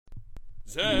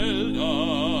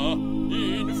Zelda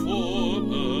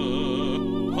Informe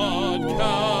Podcast.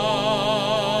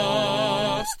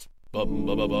 Bum,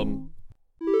 bum, bum, bum.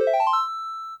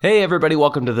 Hey everybody,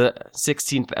 welcome to the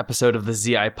 16th episode of the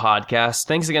ZI Podcast.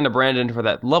 Thanks again to Brandon for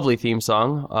that lovely theme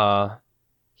song.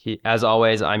 As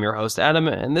always, I'm your host, Adam,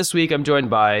 and this week I'm joined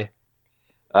by...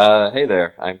 Hey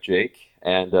there, I'm Jake,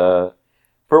 and for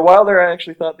a while there I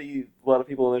actually thought that a lot of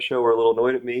people on the show were a little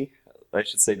annoyed at me, I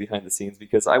should say behind the scenes,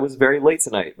 because I was very late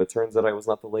tonight, but turns out I was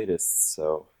not the latest,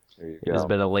 so there you go. It's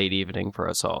been a late evening for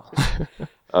us all.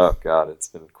 Oh god, it's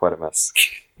been quite a mess.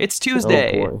 It's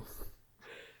Tuesday. Oh boy.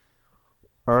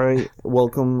 All right,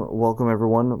 welcome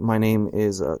everyone. My name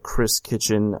is Chris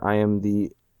Kitchen. I am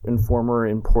the informer,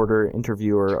 importer,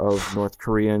 interviewer of North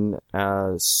Korean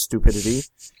stupidity.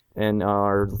 And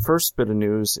our first bit of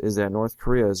news is that North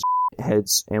Korea is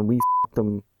heads, and we f***ed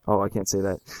them. Oh, I can't say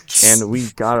that. And we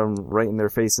got them right in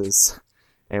their faces,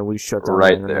 and we shut down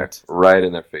the internet. Right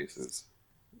in their faces.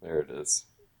 There it is.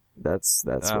 That's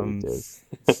what we did.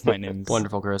 My name's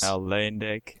Wonderful, Chris. Al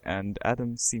Leyendeck, and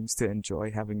Adam seems to enjoy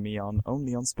having me on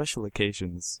only on special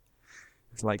occasions,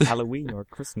 like Halloween or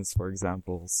Christmas, for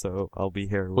example. So I'll be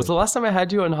here. Was the last time I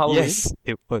had you on Halloween? Yes,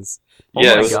 it was. Oh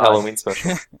Yeah, my it was God. a Halloween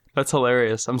special. That's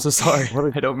hilarious. I'm so sorry.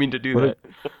 I don't mean to do that.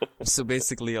 So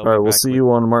basically, I'll All right, be we'll back see with,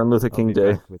 you on Martin Luther I'll King be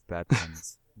Day. back with bad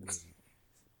puns.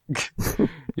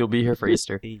 You'll be here for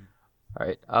Easter. Hey. All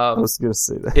right. I was gonna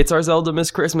say that. It's our Zelda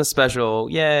Miss Christmas special.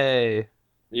 Yay.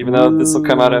 Even though this will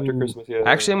come out after Christmas, yeah.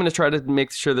 Actually, I'm going to try to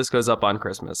make sure this goes up on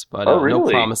Christmas, but Oh, no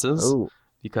really? promises. Oh,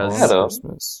 Because Yeah, though.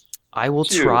 Christmas. I will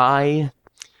Shoot. try,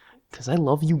 because I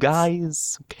love you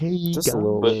guys. Okay, Just a guys.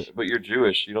 little bit. But you're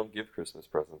Jewish, you don't give Christmas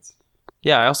presents.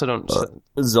 Yeah, I also don't.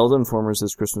 Zelda Informer's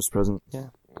his Christmas present.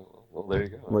 Well, there you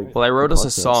go. Like- Well, I wrote us a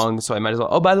Podcast. song, so I might as well.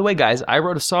 Oh, by the way, guys, I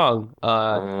wrote a song.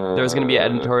 There's going to be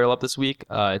an editorial up this week.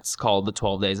 It's called The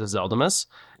 12 Days of Zeldamus,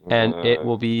 and it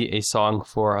will be a song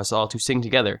for us all to sing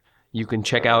together. You can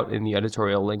check out in the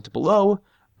editorial linked below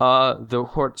the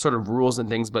sort of rules and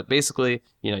things, but basically,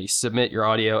 you submit your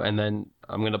audio, and then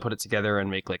I'm going to put it together and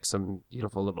make like some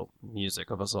beautiful little music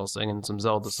of us all singing some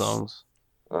Zelda songs.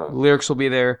 The lyrics will be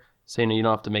there, so you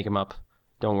don't have to make them up.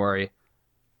 Don't worry.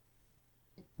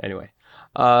 Anyway,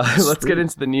 let's get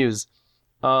into the news.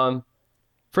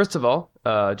 First of all,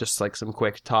 just like some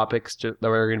quick topics that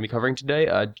we're going to be covering today.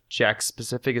 Jax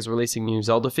Pacific is releasing new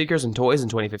Zelda figures and toys in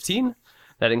 2015.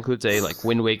 That includes a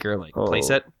Wind Waker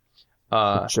playset.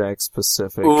 Jack's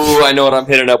Pacific. Ooh, I know what I'm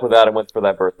hitting up with Adam with for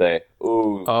that birthday.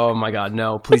 Ooh. Oh my God,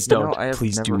 no! Please don't. No, I have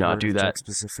Please do never not heard do of that. Jack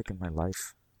Specific in my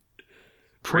life.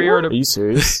 Pre-order. Are you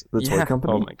serious? The toy Yeah.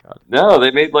 company? Oh my God. No,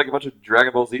 they made a bunch of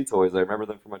Dragon Ball Z toys. I remember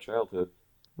them from my childhood.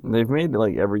 They've made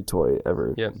every toy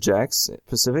ever. Yeah. Jack's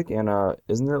Pacific, and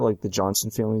isn't there the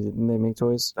Johnson family? Didn't they make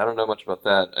toys? I don't know much about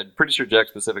that. I'm pretty sure Jack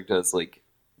Pacific does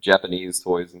Japanese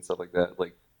toys and stuff like that,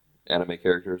 like anime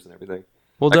characters and everything.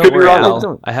 Well, I don't could be worry, wrong.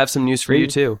 Al. I have some news for you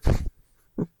too.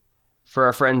 For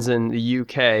our friends in the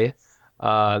UK,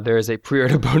 there is a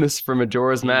pre-order bonus for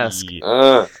Majora's Mask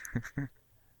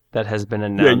that has been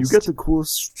announced. Yeah, you get the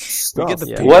coolest stuff. get the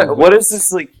Yeah. What is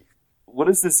this What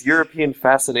is this European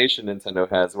fascination Nintendo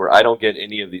has where I don't get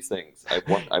any of these things? I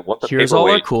want the Here's all our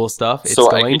paperweight. cool stuff. It's So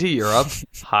I going can- to Europe.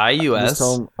 Hi, Just US.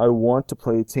 tell 'em, I want to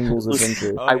play Tingle's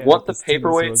Adventure. Oh, I yeah, want the the Steam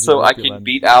paperweight is so I European. can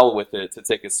beat Al with it to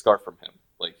take his scarf from him.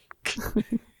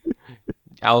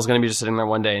 Al's going to be just sitting there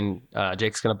one day, and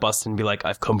Jake's going to bust in and be like,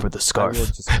 I've come for the I will scarf.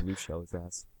 just blue shell his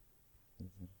ass.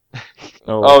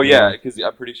 Oh yeah, because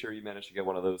I'm pretty sure you managed to get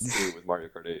one of those too with Mario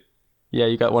Kart 8. Yeah,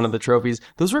 you got one of the trophies.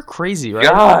 Those were crazy, right?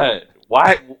 God,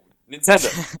 why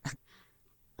Nintendo?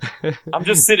 I'm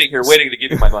just sitting here waiting to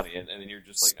give you my money, and then you're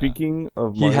just like, Speaking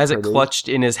of He Mario has it Kart 8, clutched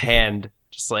in his hand,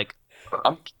 just like,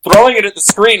 I'm throwing it at the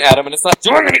screen, Adam, and it's not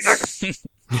doing anything.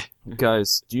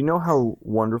 guys, do you know how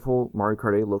wonderful Mario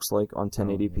Kart 8 looks like on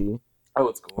 1080p? Oh,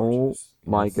 it's Oh gorgeous.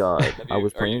 my god! I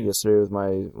was playing it yesterday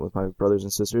with my brothers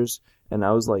and sisters, and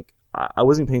I was like, I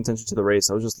wasn't paying attention to the race.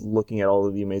 I was just looking at all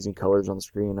of the amazing colors on the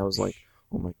screen. I was like,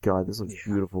 oh my god, this looks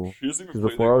beautiful. Because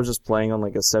before I was just playing on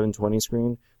a 720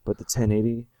 screen, but the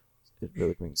 1080, it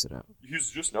really brings it out. He's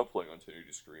just not playing on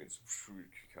 1080 screens.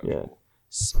 Yeah.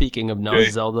 speaking of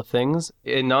non-Zelda things,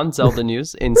 in non-Zelda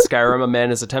news, in Skyrim, a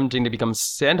man is attempting to become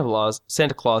Santa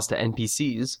Claus to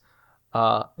NPCs.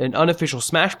 An unofficial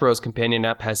Smash Bros. Companion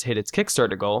app has hit its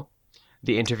Kickstarter goal.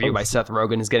 The interview by Seth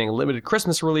Rogen is getting a limited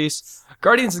Christmas release.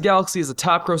 Guardians of the Galaxy is the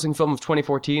top-grossing film of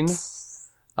 2014.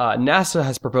 NASA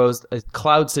has proposed a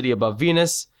cloud city above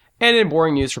Venus. And in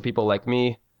boring news for people like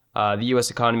me, the U.S.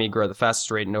 economy grew at the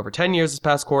fastest rate in over 10 years this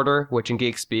past quarter, which in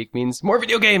geek speak means more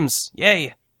video games.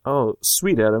 Yay! Oh,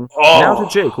 sweet, Adam. Oh. Now to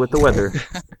Jake with the weather.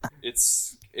 It's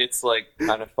It's like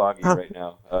kind of foggy right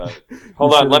now.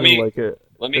 Hold on, let me like go.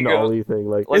 Ollie thing,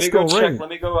 like, Let it's me go gonna check. rain. Let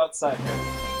me go outside.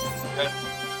 Okay.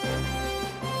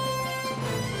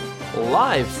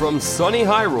 Live from sunny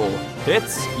Hyrule,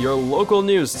 it's your local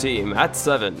news team at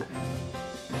 7.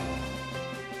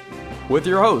 With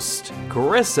your host,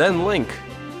 Chris and Link.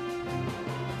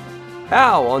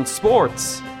 Al on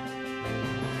sports.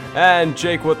 And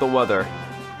Jake with the weather.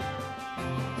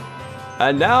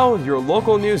 And now, your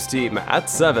local news team at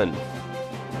 7.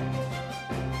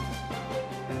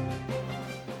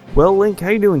 Well, Link, how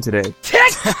you doing today?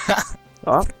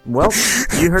 Well,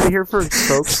 you heard it here first,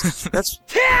 folks.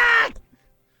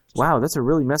 Wow, that's a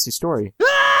really messy story.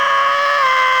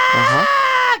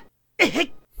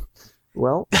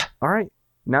 Well, all right.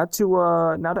 Now to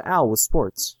Al with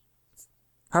sports.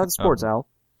 How are the sports, Al?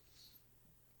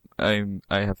 I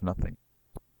have nothing.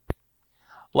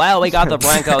 Well, we got the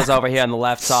Blancos over here on the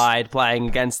left side playing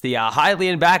against the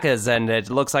Hylian backers, and it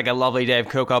looks like a lovely day of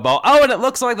Kokobo. Oh, and it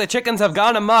looks like the chickens have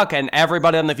gone amok, and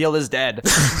everybody on the field is dead.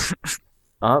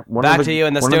 Back to you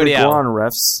in the studio.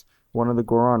 One of the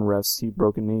Goron refs, he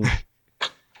broke a knee.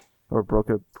 Or broke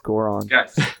a Goron.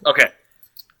 Guys, okay.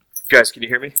 Guys, can you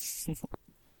hear me?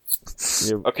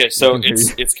 Yeah, Okay, so we can hear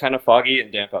you. it's kind of foggy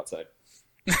and damp outside.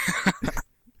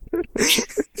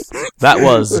 That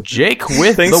was Jake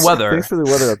with the weather. Thanks for the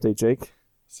weather update, Jake.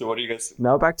 So what do you guys?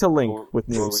 Now back to Link with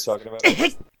What were we news. talking about?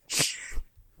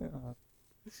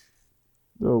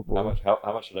 Oh boy. How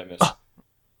much did I miss?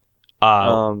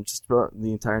 Just about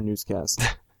the entire newscast.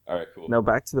 All right, cool. Now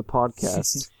back to the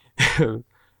podcast.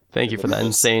 Thank you for that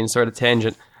insane sort of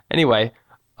tangent. Anyway,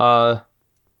 so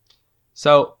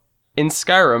in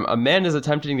Skyrim, a man is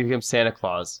attempting to become Santa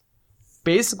Claus.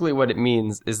 Basically, what it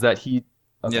means is that he.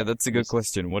 Okay. Yeah, that's a good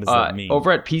question. What does that mean?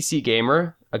 Over at PC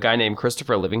Gamer, a guy named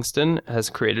Christopher Livingston has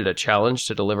created a challenge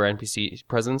to deliver NPC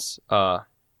presents, like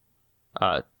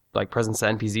presents to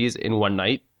NPCs in one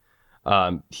night.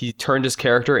 He turned his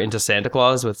character into Santa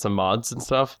Claus with some mods and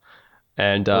stuff,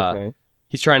 and Okay.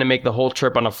 he's trying to make the whole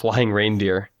trip on a flying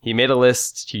reindeer. He made a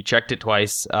list, he checked it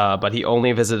twice, but he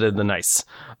only visited the nice.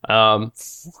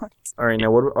 All right,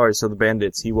 now what? All right, so the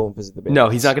bandits. He won't visit the bandits. No,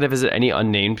 he's not going to visit any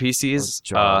unnamed PCs, That's a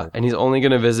job. and he's only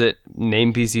going to visit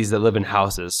named PCs that live in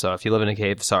houses. So if you live in a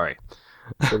cave, sorry.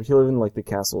 So if you live in like the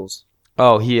castles.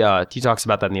 Oh, he talks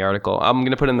about that in the article. I'm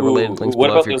going to put in the related links what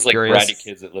below about if you're those like curious. bratty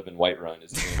kids that live in Whiterun?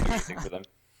 Is he going to do anything for them?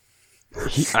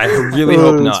 I really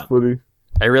hope that's not. funny.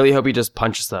 I really hope he just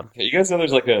punches them. Okay, you guys know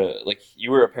there's you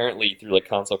were apparently through like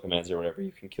console commands or whatever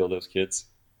you can kill those kids.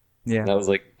 Yeah. And that was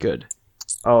like Good.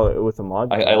 Oh, with a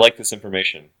mod. I like this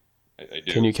information. I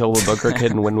do. Can you kill the Booker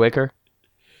kid in Wind Waker?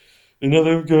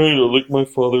 Another guy to lick my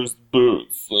father's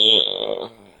boots.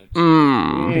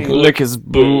 Lick his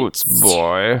boots,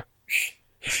 boy.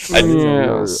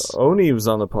 Yes. Oni was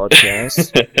on the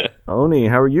podcast. Oni,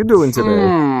 how are you doing today?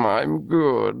 I'm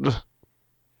good.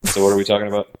 So what are we talking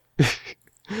about?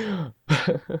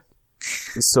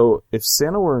 So if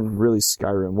Santa were in really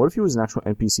Skyrim, what if he was an actual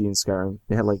NPC in Skyrim?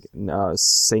 They had like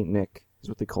Saint Nick is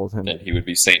what they called him. Then he would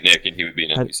be Saint Nick, and he would be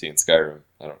an NPC in Skyrim.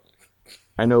 I don't know.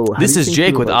 I know. How This do you is think Jake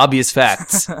he would, with like- obvious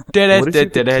facts. What if you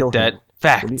could kill him?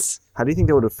 Facts. How do you think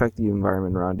that would affect the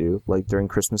environment around you? Like during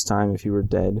Christmas time, if you were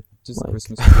dead? Just Like-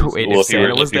 Christmas. Wait, Well, if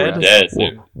Santa was if you were dead?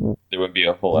 dead, Well, there wouldn't be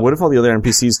a whole lot. What if all the other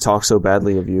NPCs talk so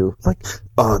badly of you? Like,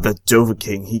 oh, that Dover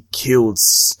King, he killed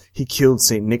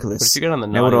Saint Nicholas. What if you get on the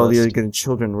Now what naughty are all the list? other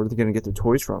children? Where are they going to get their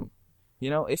toys from? You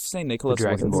know, if St. Nicholas The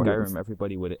was in Dragonborn. Skyrim,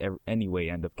 everybody would anyway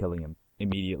end up killing him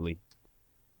immediately.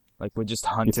 Like, would just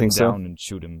hunt him think so? down and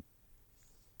shoot him.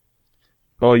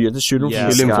 Oh, you have to shoot him Yeah.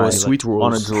 from the Kill him for sky sweet rules.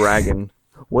 on a dragon.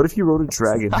 What if you rode a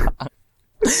dragon?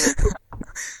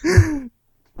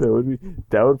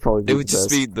 That would probably be It would the just best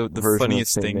be the version of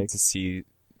funniest Saint thing Nick. to see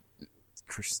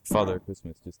Father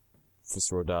Christmas just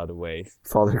throw that away.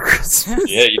 Father Christmas.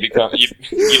 Yeah, you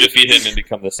defeat him and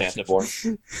become the Santa born.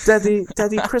 Daddy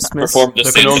Christmas. Perform the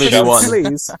There same can only be shout. one.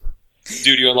 Please.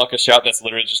 Dude, you unlock a shout that's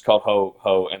literally just called ho,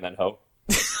 ho, and then ho.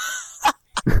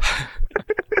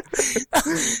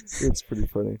 It's pretty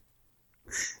funny.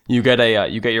 You get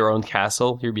your own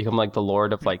castle. You become like the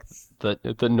lord of like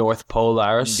the North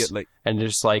Polaris, You get like and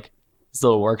there's just like this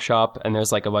little workshop, and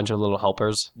there's like a bunch of little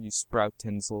helpers. you sprout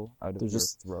tinsel out of They're your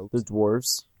just- throat. They're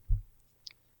dwarves.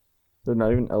 They're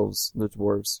not even elves. They're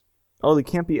dwarves. Oh, they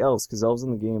can't be elves because elves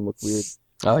in the game look weird.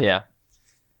 Oh yeah,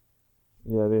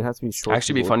 Yeah, they have to be short.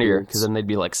 actually be people with funnier beards. because then they'd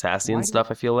be like sassy Why and do stuff.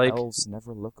 I feel like Elves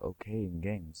never look okay in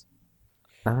games.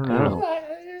 I don't know.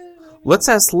 Let's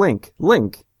ask Link.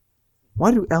 Link,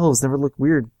 why do elves never look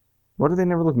weird? Why do they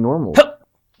never look normal?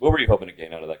 What were you hoping to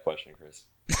gain out of that question, Chris?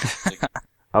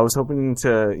 I was hoping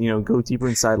to, go deeper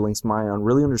inside Link's mind and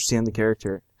really understand the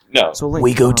character. No. So Link,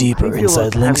 We go how do deeper you feel inside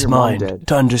about having Link's your mom mind dead?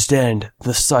 to understand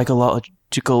the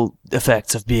psychological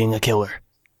effects of being a killer.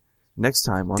 Next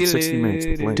time on 60 Minutes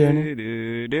with Link.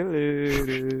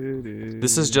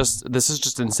 This is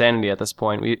just insanity at this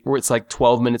point. It's like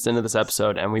 12 minutes into this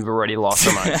episode, and we've already lost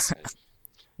our minds.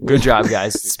 Good job,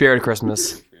 guys. Spirit of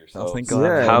Christmas. I think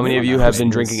Yeah. How many of you have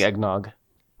been Christmas. drinking eggnog?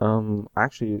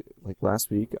 Actually, like last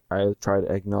week, I tried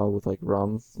eggnog with like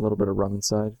rum, a little bit of rum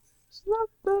inside. It's not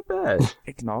that bad.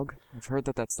 Eggnog. I've heard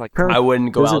that's like. I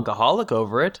wouldn't go There's a- alcoholic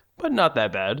over it, but not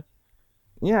that bad.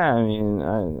 Yeah, I mean,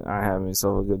 I have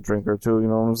myself a good drink or two, you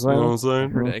know what I'm saying? You know what I'm saying?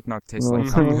 I've heard eggnog tastes No. like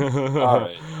honey. All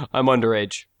right. I'm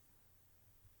underage.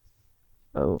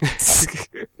 Oh.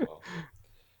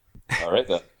 All right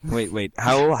then. Wait.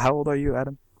 How old are you,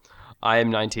 Adam? I am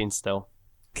 19 still.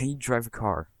 Can you drive a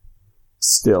car?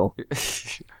 Still.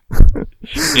 It's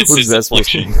What is that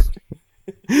supposed to mean?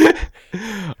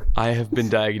 I have been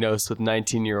diagnosed with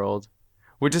 19-year-old,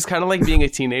 which is kind of like being a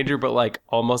teenager, but like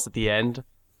almost at the end.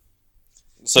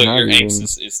 So Not your even.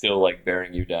 angst is still like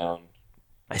bearing you down.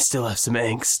 I still have some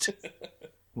angst.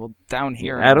 Well, down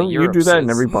here, in Adam, the you Europe do that in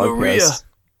says- every Maria. podcast.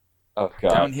 Oh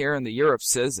Down god. here in the Europe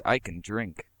says I can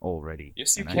drink already.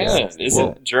 Yes, you And I can. guess-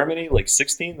 Isn't Germany like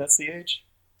 16? That's the age.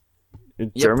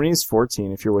 Germany's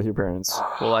 14 if you're with your parents.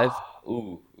 Well,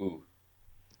 Ooh.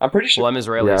 I'm pretty sure. I'm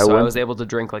Israeli, Yeah, I so I went- was able to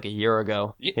drink like a year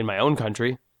ago Yeah. in my own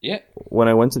country. Yeah. When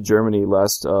I went to Germany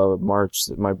last March,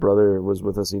 my brother was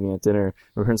with us eating at dinner.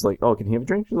 My parents were like, "Oh, can he have a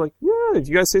drink?" She's like, "Yeah, if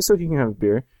you guys say so, he can have a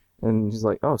beer." And he's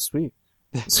like, "Oh, sweet."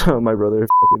 So my brother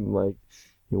fucking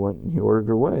he went and he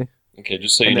ordered away. Okay,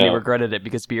 just so you And then he know. regretted it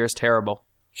because beer is terrible.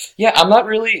 Yeah, I'm not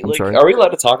really I'm sorry? Are we allowed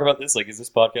to talk about this? Like, is this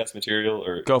podcast material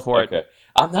or Go for it. Okay,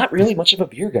 I'm not really much of a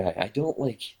beer guy. I don't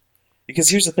because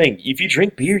here's the thing: if you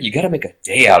drink beer, you got to make a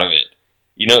day out of it.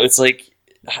 You know, it's like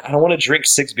I don't want to drink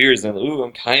 6 beers and ooh,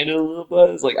 I'm kind of a little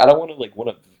buzzed. Like I don't want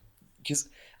to because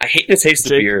I hate the taste of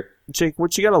Jake, beer. Jake,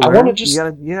 what you gotta I learn? wanna just-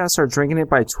 you gotta start drinking it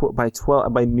by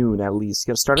 12 by noon at least.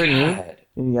 You gotta start at noon, God.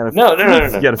 and you gotta No.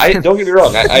 You gotta- I don't get me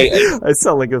wrong. I I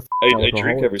sound like a I drink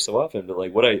alcoholic. every so often, but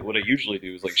like what I usually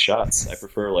do is like shots. I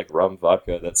prefer like rum,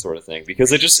 vodka, that sort of thing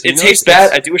because it You tastes know,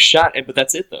 bad. I do a shot, but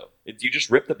that's it though. You just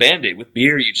rip the Band-Aid. With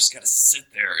beer, you just gotta sit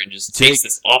there and just taste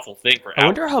this awful thing for I hours.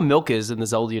 wonder how milk is in the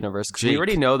Zelda universe, because we Jake.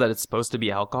 already know that it's supposed to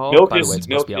be alcohol. Milk By the is way, it's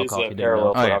supposed to be alcohol. if you didn't parallel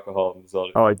know. for Oh, yeah. alcohol in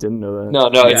Zelda. Oh, I didn't know that. No,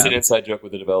 it's Yeah. an inside joke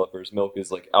with the developers. Milk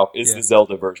is like Yeah. the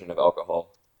Zelda version of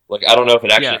alcohol. Like I don't know if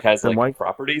it actually Yeah. has Then like why-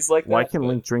 properties like that. Why can but-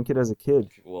 Link drink it as a kid?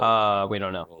 Well, We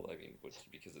don't know. well, I mean,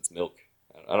 because it's milk.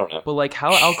 I don't know. But like,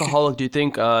 how alcoholic do you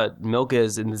think milk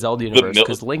is in the Zelda universe? milk-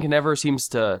 Because Link never seems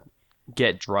to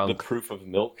get The drunk. proof of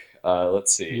milk.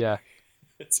 Let's see. Yeah.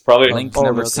 It's probably. Link Oh,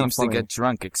 never that's kinda seems to funny. get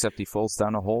drunk except he falls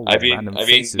down a hole. I with mean, random there's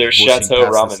faces Chateau whooshing past his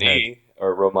head. Romani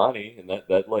or Romani, and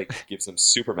that like gives him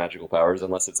super magical powers,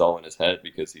 unless it's all in his head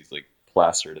because he's like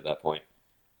plastered at that point.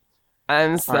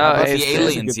 I'm How about sorry. the that's a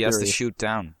aliens good he has to theory. shoot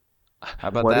down? How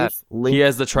about What that? if Link He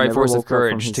has the never Triforce woke of up from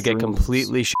Courage his to get dreams?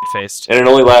 completely shit-faced. And it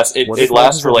only lasts. It What if all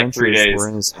lasts his for like 3 adventures days, were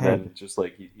in his and then head? just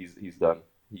like he's done.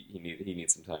 He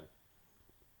needs some time.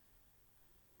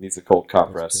 Needs a cold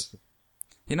compress.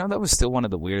 You know, that was still one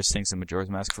of the weirdest things in Majora's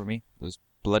Mask for me. Those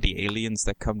bloody aliens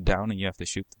that come down and you have to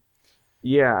shoot them.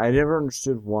 Yeah, I never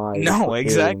understood why. No, they put aliens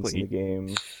exactly. In the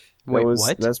game. Wait, was,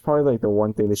 what? That's probably like the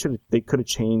one thing they could have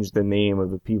changed the name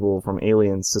of the people from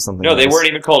aliens to something. No, they else. weren't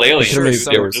even called aliens. Sure, dude.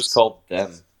 some- They were just called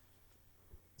them.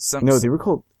 Some, No, they were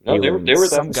called. No, they were aliens. them.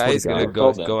 some guy's That's what gonna they go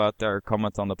called them. go out there,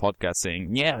 comment on the podcast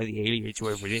saying, "Yeah, the aliens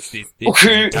were for this,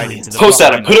 Okay, tied into the post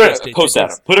plot, Adam. and this, Post this,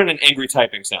 Adam. Put in an angry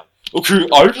typing sound. Okay,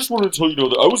 I just wanted to tell you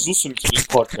that I was listening to this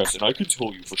podcast, and I can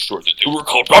tell you for sure that they were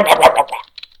called. Blah, blah, blah, blah, blah.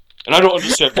 And I don't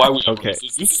understand why we ever Okay.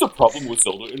 this. This is a problem with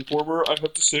Zelda Informer. I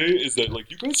have to say is that like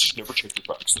you guys just never check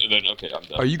your facts. And then okay, I'm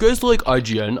done. Are you guys like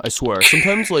IGN? I swear.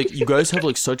 Sometimes like you guys have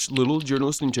like such little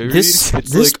journalistic integrity. This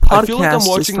It's like I feel like I'm podcast is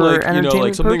watching for like you know like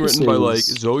entertainment something written by like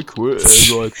purposes. Zoe Quit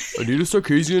and like Anita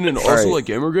Sarkeesian and also Alright. like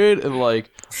Gamergate and like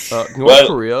North But-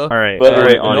 Korea. All right, By the all way,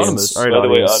 right, Anonymous. audience. All right, By the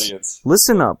way, audience. audience.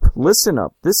 Listen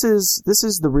up. This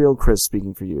is the real Chris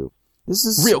speaking for you. This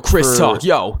is Real Chris for- talk,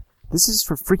 yo. This is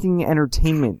for freaking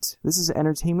entertainment. This is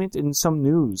entertainment and some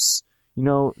news. You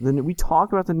know, we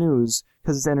talk about the news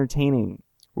because it's entertaining.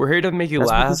 We're here to make you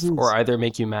That's what laugh this is. or either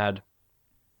make you mad.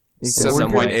 Exactly.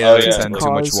 Some We're point, here- Oh, 8 yeah. out of 10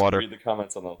 too much Cause- water. Read the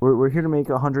comments on the. We're here to make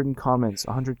 100 comments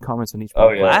on each. Oh,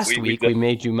 yeah. Last we week did- we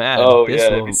made you mad. Oh This yeah,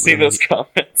 will have you seen really- those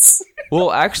comments?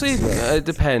 Well, actually, it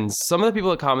depends. Some of the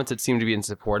people that commented seemed to be in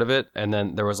support of it, and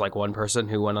then there was like one person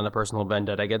who went on a personal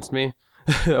vendetta against me.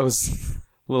 That was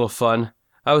a little fun.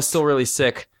 I was still really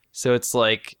sick, so it's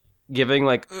like giving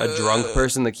like a drunk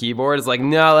person the keyboard is like,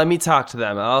 no, let me talk to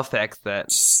them. I'll fix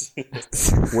that.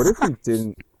 What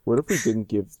if we didn't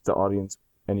give the audience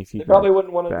any They feedback? probably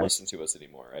wouldn't want to back? listen to us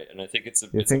anymore, right? And I think it's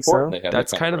think important so? they have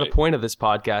That's that kind of the right. point of this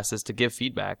podcast is to give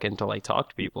feedback and to like talk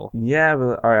to people. Yeah,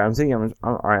 but all right. I'm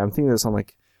thinking this on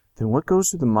like, then what goes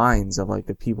through the minds of like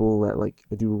the people that like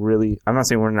do really? I'm not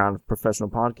saying we're not a professional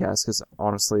podcast because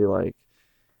honestly, like,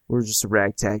 we're just a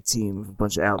ragtag team of a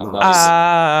bunch of outlaws. not-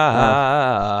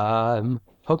 I'm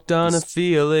hooked on a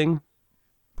feeling.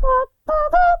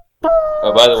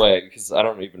 Oh, by the way, because I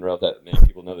don't even know if that many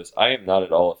people know this, I am not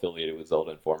at all affiliated with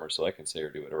Zelda Informer, so I can say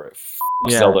or do whatever.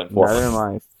 Zelda Informer. Neither am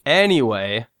I.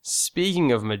 Anyway,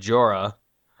 speaking of Majora,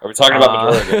 Are we talking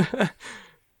about Majora again?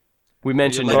 we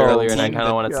mentioned it like earlier, and I team kind of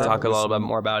that wanted to got talk a little bit listen.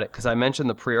 more about it because I mentioned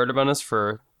the pre-order bonus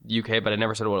for UK, but I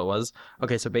never said what it was.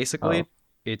 Okay, so basically,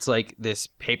 it's like this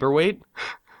paperweight.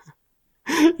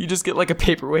 You just get like a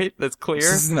paperweight that's clear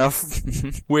This is enough.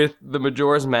 with the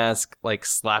Majora's Mask like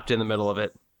slapped in the middle of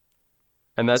it,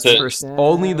 and that's So- for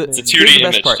only the It's a here's 2D the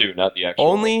best image, part. too, not the actual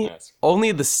Only mask.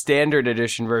 only the standard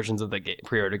edition versions of the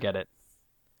pre-order get it.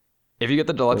 If you get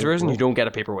the deluxe version, you don't get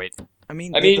a paperweight. I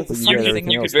mean, I mean, that's the you, same could, thing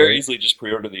you else, could very right? easily just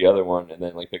pre-order the other one and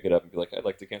then like pick it up and be like, I'd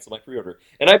like to cancel my pre-order.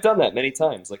 And I've done that many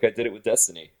times. Like I did it with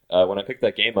Destiny. When I picked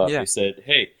that game up, Yeah. they said,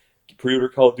 "Hey, pre-order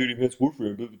Call of Duty Advanced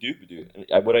Warfare." Blah, blah, blah,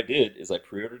 blah. And what I did is I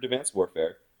pre-ordered Advanced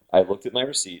Warfare. I looked at my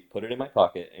receipt, put it in my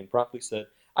pocket, and promptly said,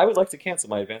 "I would like to cancel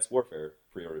my Advanced Warfare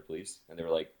pre-order, please." And they were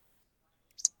like,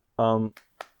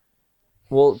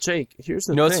 Well, Jake, here's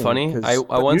the You know thing. what's funny? 'cause I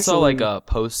once saw like usually- a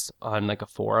post on like a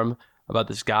forum about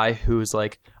this guy who's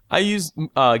like, I use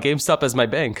GameStop as my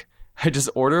bank. I just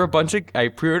I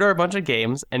pre-order a bunch of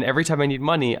games, and every time I need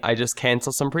money, I just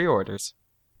cancel some pre-orders.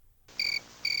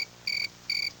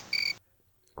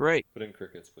 Great. "Put in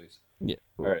crickets, please." Yeah.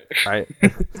 All right. I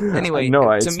Anyway, no,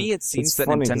 to it's- me it seems it's that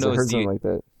funny 'cause I Nintendo heard is something the like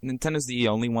that. Nintendo's the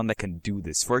only one that can do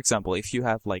this. For example, if you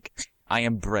have like I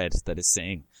Am Bread that is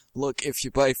saying, look, if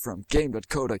you buy from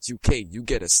game.co.uk, you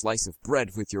get a slice of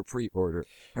bread with your pre-order.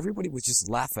 Everybody would just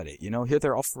laugh at it, you know? Here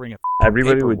they're offering a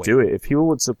Everybody would paperweight. do it. If people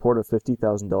would support a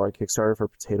 $50,000 Kickstarter for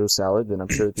potato salad, then I'm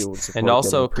sure that people would support And also,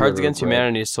 getting a Cards pre-order Against of bread.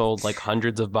 Humanity sold like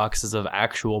hundreds of boxes of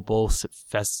actual bull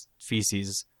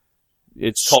feces.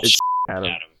 It's Called Adam.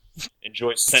 Adam.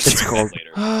 Enjoy censoring called-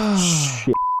 that later.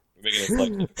 Shit. We're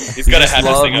making it like he's got to have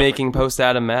this Love thing up. making Post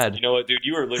Adam mad. You know what, dude?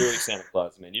 You are literally Santa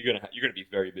Claus, man. You're gonna be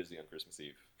very busy on Christmas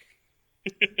Eve.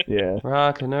 Yeah.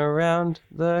 Rocking around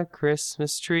the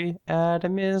Christmas tree,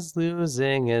 Adam is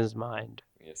losing his mind.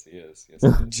 Yes, he is. Yes, he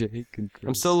is. Jake and Chris.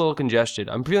 I'm still a little congested.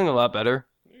 I'm feeling a lot better,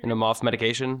 and I'm off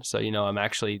medication, so I'm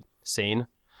actually sane.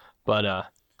 But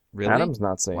Really? Adam's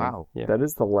not saying. Wow. Yeah. That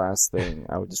is the last thing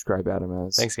I would describe Adam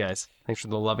as. thanks, guys. Thanks for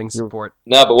the loving support.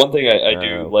 No, but one thing I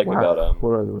do like wow. about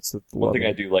What's the one thing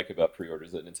I do like about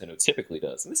pre-orders that Nintendo typically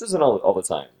does, and this isn't all the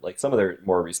time. Like some of their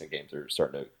more recent games are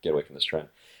starting to get away from this trend.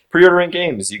 Pre-ordering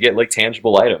games, you get like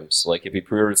tangible items. Like if you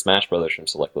pre-ordered Smash Brothers from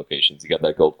select locations, you got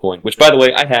that gold coin. Which, by the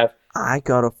way, I have I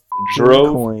got a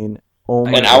drove coin. Oh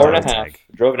my an hour and a God. half.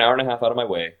 Drove an hour and a half out of my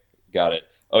way. Got it.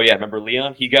 Oh yeah, remember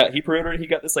Leon? He pre-ordered. He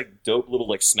got this like dope little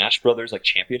like Smash Brothers like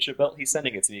championship belt. He's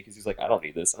sending it to me because he's like, I don't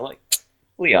need this. And I'm like,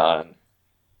 Leon,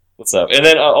 what's up? And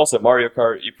then also Mario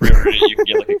Kart. You pre-ordered it, you can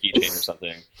get like a keychain or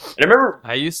something. And I remember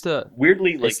I used to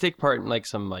weirdly I like used to take part in like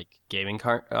some like gaming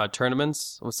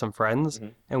tournaments with some friends,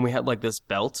 Mhm. and we had like this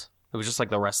belt. It was just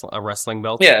like a wrestling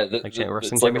belt. yeah, Like it's wrestling like a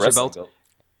championship wrestling belt. belt.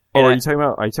 Oh, And are I- you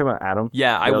talking about Adam?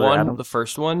 Yeah, I The other won Adam? the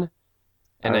first one,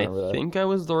 and I I remember that. think I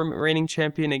was the reigning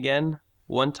champion again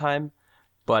one time.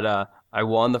 But I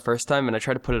won the first time, and I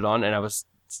tried to put it on, and I was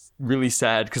really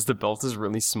sad because the belt is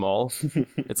really small.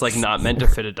 It's like not meant to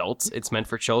fit adults; it's meant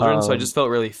for children. So I just felt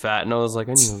really fat, and I was like,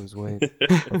 I need to lose weight.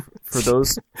 For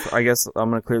those, I guess I'm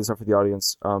going to clear this up for the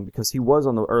audience because he was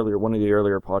on one of the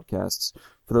earlier podcasts.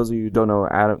 For those of you who don't know,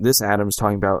 Adam's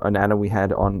talking about an Adam we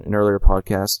had on an earlier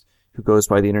podcast who goes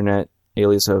by the internet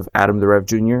alias of Adam the Rev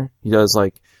Jr. He does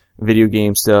like video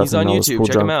game stuff. He's and on all this YouTube. cool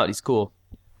Check junk. him out. He's cool.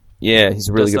 Yeah, he's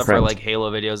a really Does good stuff friend. for like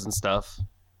Halo videos and stuff.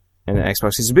 And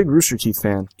Xbox. He's a big Rooster Teeth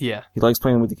fan. Yeah, He likes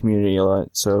playing with the community a lot.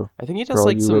 So I think he for does all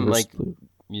like you some livers- like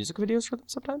music videos for them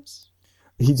sometimes.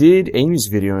 he did Amy's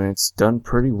video and it's done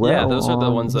pretty well. Yeah, those are the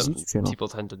on ones his that YouTube channel. people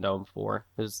tend to know him for.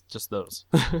 Is just those.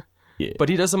 Yeah. But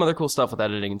he does some other cool stuff with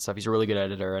editing and stuff. He's a really good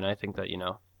editor, and I think that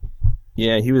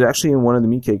Yeah, he was actually in one of the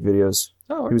Meat Cake videos.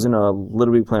 Oh, He was in a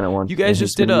Little Big Planet one. you guys and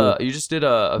just his did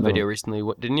video- a video recently,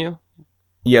 what didn't you?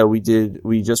 Yeah, we did.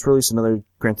 We just released another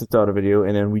Grand Theft Auto video,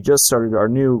 and then we just started our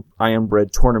new I Am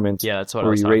Bread tournament. Yeah, that's what I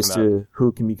where was you talking race about. to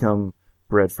who can become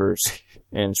bread first,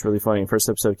 and it's really funny. First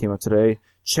episode came out today.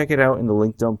 Check it out in the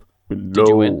link dump below. Did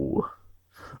you win?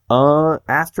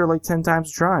 After like 10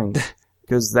 times trying,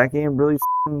 because that game really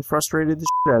frustrated the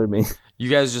shit out of me. You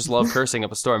guys just love cursing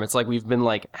up a storm. It's like we've been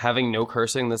like having no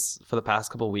cursing this for the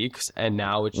past couple weeks, and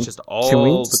now it's just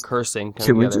all the cursing coming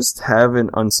Can we together. just have an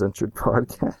uncensored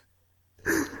podcast?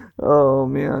 Oh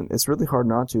man, it's really hard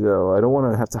not to though. I don't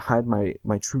want to have to hide my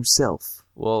true self.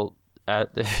 Well,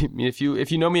 if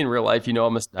you know me in real life, you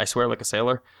know I swear like a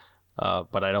sailor,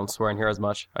 but I don't swear in here as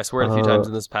much. I swear a few times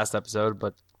in this past episode,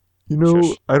 but You know,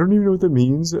 shush. I don't even know what that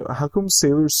means. How come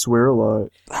sailors swear a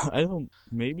lot? I don't.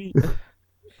 Maybe.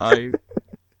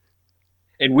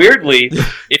 And weirdly,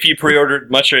 if you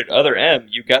pre-ordered Metroid Other M,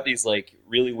 you got these like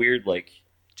really weird like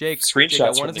Jake, screenshots I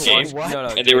from wanted the to game, watch, no,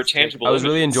 and they were Jake, tangible. I was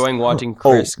really images. enjoying watching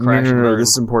Chris no, crash and burn. This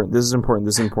is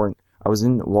important. I was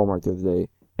in Walmart the other day,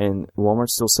 and Walmart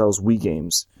still sells Wii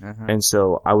games, and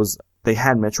so they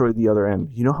had Metroid the Other M.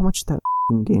 You know how much that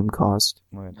f***ing game cost?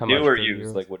 How New much? or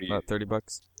used? Like, what do you? About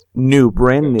 $30. New,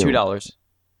 brand new. $2.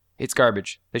 It's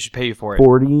garbage. They should pay you for it.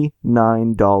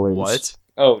 $49. What?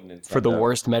 Oh, Nintendo. For the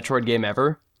worst Metroid game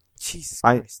ever? Jesus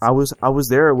I Christ. was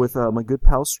there with my good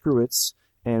pal Screwitz,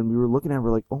 and we were looking at it,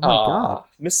 we're like, oh my god.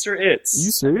 Mr. It's. You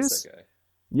serious? That guy.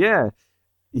 Yeah.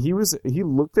 He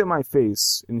looked at my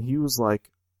face, and he was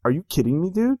like, are you kidding me,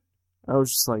 dude? I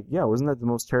was just like, yeah, wasn't that the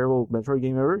most terrible Metroid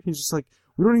game ever? He's just like,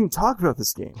 we don't even talk about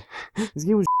this game. This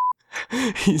game was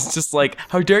He's just like,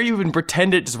 how dare you even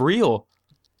pretend it's real?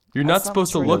 You're not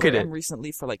supposed to look at it.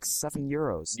 Recently for like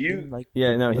 €7. You- in, like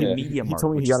Yeah, no, in he Media Mart,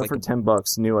 told me which he got is it for like a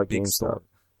 $10 new at big GameStop. store.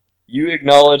 You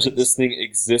acknowledge that this thing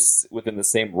exists within the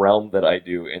same realm that I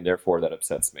do, and therefore that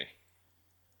upsets me.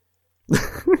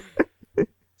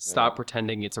 Stop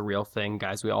pretending it's a real thing,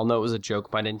 guys. We all know it was a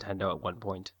joke by Nintendo at one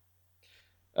point.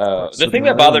 The So thing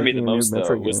now that bothered me they're the making a new most, though,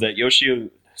 Metroid was game. that Yoshio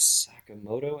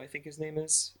Sakamoto, I think his name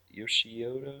is?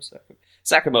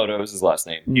 Sakamoto is his last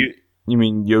name. You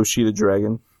mean Yoshi the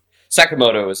Dragon?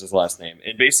 Sakamoto is his last name,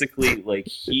 and basically, like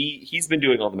he's been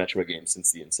doing all the Metroid games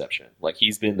since the inception. Like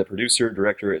he's been the producer,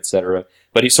 director, etc.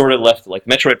 But he sort of left like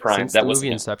Metroid Prime. Since that the wasn't movie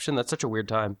him. Inception, that's such a weird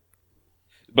time.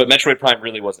 But Metroid Prime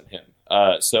really wasn't him.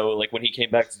 So like when he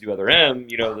came back to do Other M,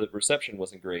 the reception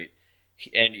wasn't great,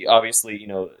 and obviously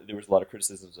there was a lot of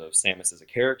criticisms of Samus as a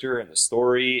character and the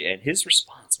story. And his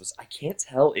response was, I can't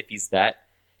tell if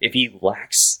he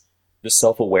lacks the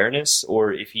self-awareness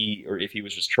or if he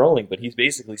was just trolling, but he's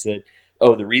basically said,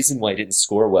 oh, the reason why it didn't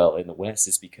score well in the West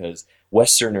is because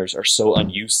Westerners are so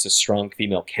unused to strong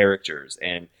female characters,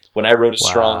 and when I wrote a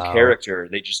strong Wow. character,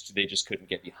 they just couldn't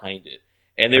get behind it,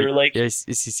 and they were like, Is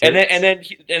he serious? and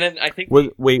then I think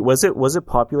Was it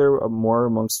popular more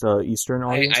amongst Eastern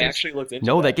I audiences? actually looked into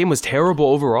No, that game was terrible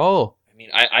overall. I mean,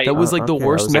 I That was like the okay,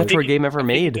 worst I was like- Metroid game ever I think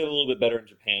made. it did a little bit better in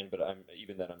Japan, but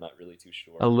even then I'm not really too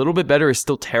sure. A little bit better is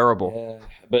still terrible. Yeah,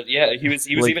 but yeah, he was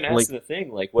Like- even asked in the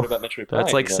thing, like, what about Metroid Prime?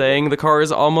 That's like saying the car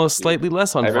is almost slightly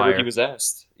less on I remember fire. he was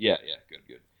asked. Yeah,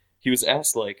 good. He was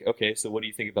asked like, okay, so what do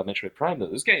you think about Metroid Prime? Though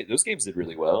those games did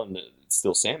really well, and it's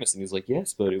still Samus, and he was like,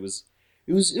 yes, but it was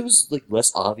like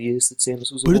less obvious that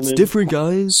Samus was a woman.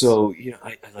 guys. So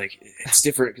I like it's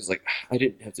different because like I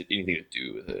didn't have anything to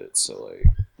do with it, so like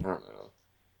I don't know,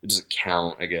 it doesn't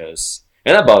count, I guess.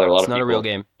 And that bothered a lot It's of not people. a real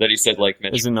game. That he said like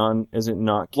Metroid. Is it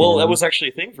not? Well, that canon? was actually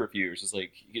a thing for a few years. It's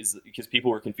like because people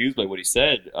were confused by what he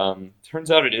said. Turns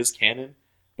out it is canon,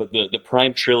 but the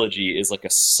Prime trilogy is like a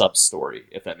sub story,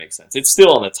 if that makes sense. It's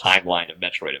still on the timeline of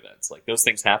Metroid events. Like those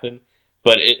things happen,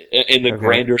 but in the Okay.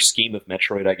 grander scheme of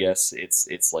Metroid, I guess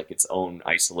it's like its own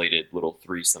isolated little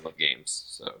threesome of games.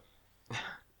 So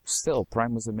Still,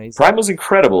 Prime was amazing. Prime was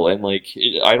incredible, and like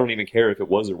I don't even care if it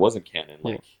was or wasn't canon.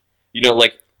 Like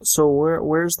like. So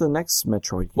where's the next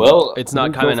Metroid game? Well, It's Where not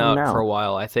do we go coming from out now? for a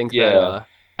while. I think Yeah. that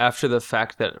after the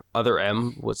fact that Other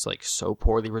M was like so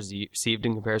poorly received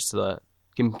in comparison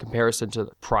to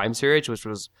the Prime series, which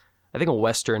was I think a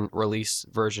Western release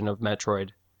version of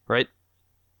Metroid, right?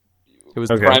 It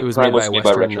was Okay. it was Prime made by a was made by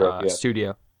Western Retro, yeah.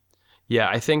 studio. Yeah,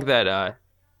 I think that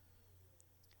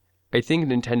I think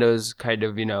Nintendo's kind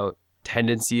of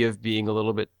tendency of being a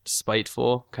little bit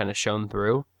spiteful kind of shown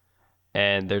through,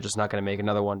 and they're just not going to make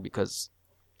another one because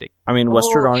I mean,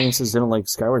 Western Oh. audiences didn't like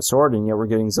Skyward Sword, and yet we're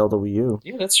getting Zelda Wii U.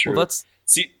 yeah, that's true. well, that's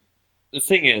See, the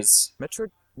thing is,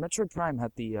 Metroid Prime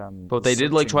had the but they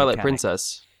did like searching Twilight mechanic.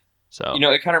 Princess, so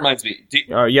it kind of reminds me.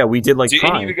 Yeah, we did like Do any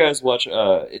Prime. of you guys watch?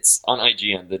 It's on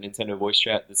IGN, the Nintendo Voice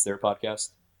Chat. That's their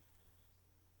podcast.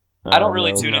 I don't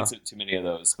really tune into too many of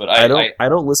those, but I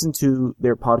don't listen to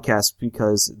their podcast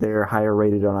because they're higher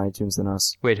rated on iTunes than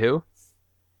us. wait, who?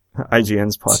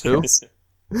 IGN's podcast.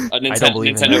 I don't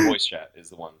believe in Nintendo that. Voice Chat is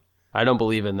the one. I don't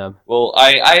believe in them. Well,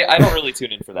 I don't really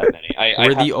tune in for that many.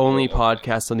 We're the only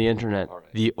podcast on the internet. All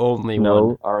right. The only No.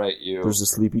 one. All right, you. There's a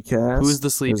Sleepy Cast. Who's the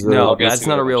sleep? There's No, I'll get that's to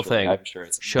not it a real eventually. thing. I'm sure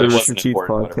it's. Shut It up. wasn't Rooster Teeth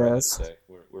important, whatever I had to podcast. say.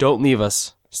 We're Don't leave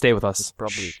us. Stay with It's us.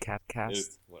 probably a cat cast.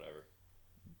 It's whatever.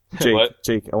 Jake, What?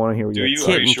 Jake, I want to hear what Do you you?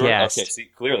 Kitten Are you sure? cast. Okay. See,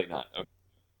 clearly not.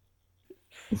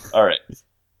 Okay. All right,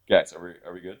 guys,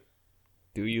 are we good?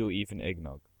 Do you even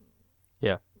eggnog?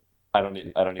 I don't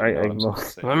even know what I'm supposed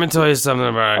to say. Let me tell you something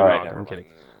about All right, eggnog. never I'm mind.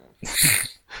 kidding.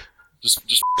 Just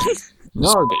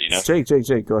No, you know?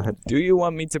 Jake, go ahead. Do you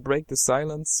want me to break the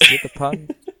silence with a pun?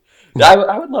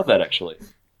 I would love that actually.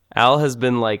 Al has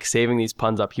been like saving these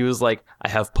puns up. He was like, "I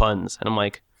have puns," and I'm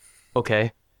like,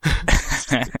 "Okay."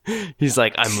 He's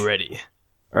like, "I'm ready."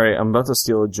 All right, I'm about to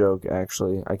steal a joke.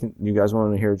 Actually, You guys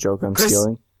want to hear a joke I'm Chris!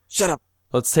 stealing? Shut up.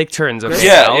 Let's take turns, okay?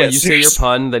 Yeah, Al, yeah, you say your seriously.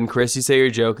 pun, then Chris, you say your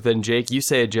joke, then Jake, you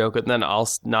say a joke, and then I'll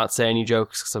not say any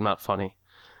jokes because I'm not funny.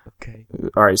 Okay.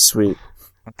 All right, sweet.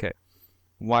 Okay.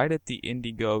 Why did the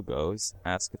Indiegogos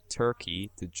ask a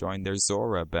turkey to join their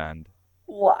Zora band?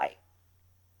 Why?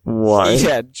 Why? He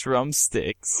had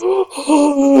drumsticks.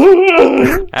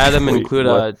 Adam, Wait, include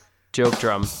what? a joke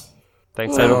drum.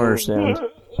 Thanks, I don't Adam. understand.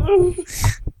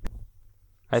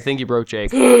 I think you broke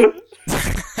Jake.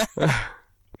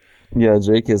 Yeah,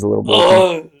 Jake is a little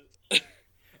broken.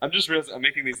 I'm just realizing I'm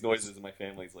making these noises and my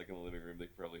family's like in the living room. They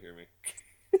can probably hear me.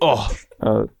 Oh,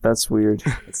 That's weird.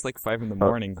 It's like 5 in the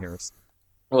morning here.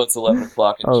 Well, it's 11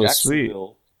 o'clock in Oh,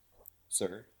 Jacksonville,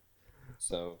 sir.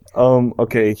 So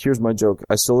Okay, here's my joke.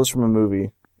 I stole this from a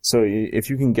movie. So if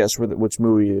you can guess which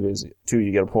movie it is, too,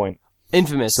 you get a point.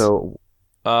 Infamous. So,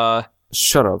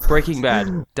 shut up. Breaking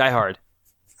Bad. Die Hard.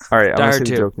 All right, I'm Die gonna Hard say the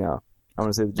 2. joke now. I'm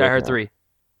gonna say the joke Die Hard now. 3.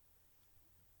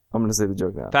 I'm gonna say the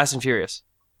joke now. Fast and Furious.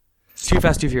 Too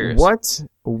Fast, Too Furious.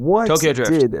 What Tokyo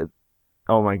Drift. did...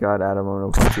 Oh my god, Adam, I'm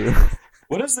gonna punch you.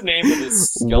 what is the name of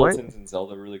this skeletons in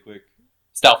Zelda? Really quick.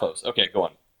 Stalfos. Okay, go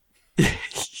on.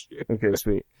 Okay,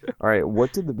 sweet. All right,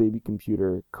 what did the baby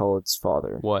computer call its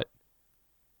father? What?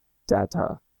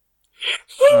 Data.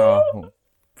 Oh.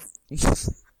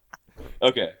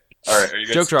 Okay. All right. Are you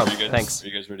guys? Joke drum. Are you guys, Thanks. Are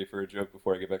you guys ready for a joke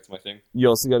before I get back to my thing? You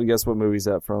also got to guess what movie's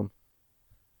that from.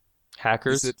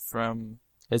 Hackers? Is it from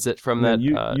Is it from No,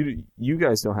 that? you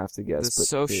guys don't have to the guess, but the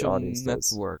social audience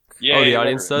does. network? Yeah. Oh, the yeah,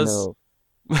 audience whatever. does? No,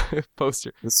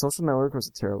 Poster. The Social Network was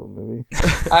a terrible movie.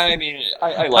 I mean,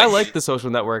 I I like like it. The Social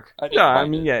Network. I didn't Yeah, I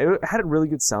mind mean, it. yeah, it had a really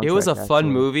good soundtrack. It was a fun actually.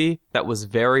 movie that was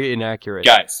very inaccurate.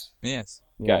 Guys, Yes.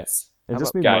 Yeah. guys, It How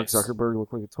just about- made Mark guys? Zuckerberg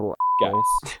look like a total.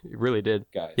 guys, It really did.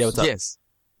 guys. Yeah, what's up? Yes.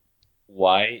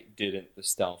 Why didn't the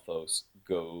Stalfos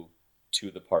go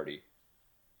to the party?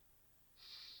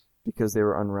 Because they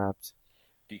were unwrapped.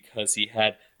 Because he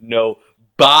had no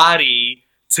body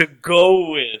to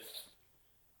go with.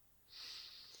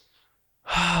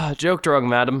 Joke drug,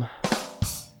 madam.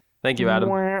 Thank you, Adam.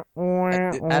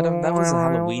 Adam, that was a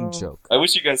Halloween joke. I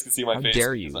wish you guys could see my How face.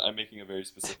 dare because you. I'm making a very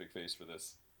specific face for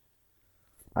this.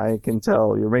 I can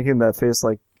tell you're making that face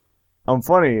like I'm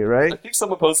funny, I right? think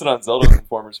someone posted on Zelda's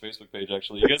Informer's Facebook page.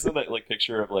 Actually, you guys know that like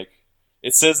picture of like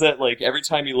it says that like every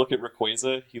time you look at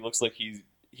Rayquaza, he looks like he's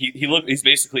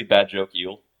basically bad joke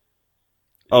eel.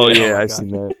 Oh Yeah. yeah, my I've God. seen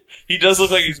that. He does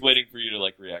look like he's waiting for you to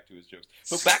like react to his jokes.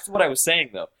 But back to what I was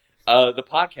saying though. The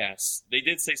podcasts, they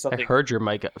did say I something. heard your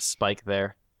mic spike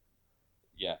there.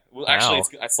 Yeah. Well, actually,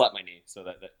 Ow. I slapped my knee, so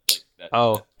that like that.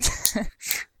 Oh.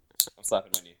 I'm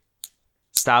slapping my knee.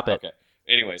 Stop it. Okay.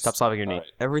 Anyways. Stop slapping your knee. all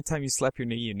right. Every time you slap your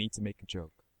knee, you need to make a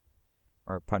joke.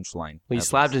 Or a punchline. Well, you at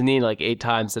slapped his least. knee like 8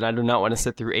 times, and I do not want to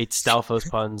sit through 8 Stalfos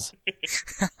puns.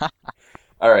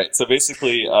 All right. So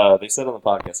basically, they said on the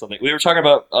podcast something. We were talking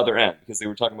about Other M because they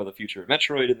were talking about the future of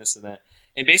Metroid and this and that.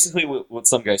 And basically, what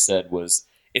some guy said was,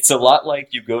 it's a lot like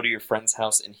you go to your friend's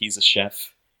house and he's a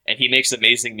chef and he makes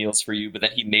amazing meals for you, but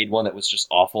then he made one that was just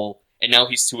awful, and now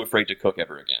he's too afraid to cook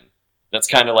ever again. That's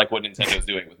kind of like what Nintendo's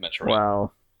doing with Metroid.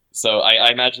 Wow. So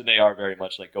I imagine they are very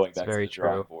much like going back to very the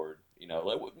drawing true. board. You know,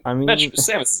 like I mean-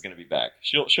 Samus is going to be back.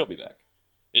 She'll be back.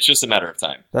 It's just a matter of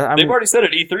time. I They've mean, already said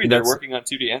at E3 they're that's- working on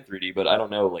 2D and 3D, but I don't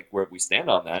know like where we stand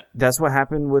on that. that's what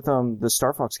happened with the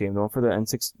Star Fox game, the one for the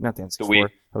N6, not the N64. The Wii.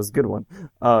 That was a good one.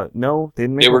 No, they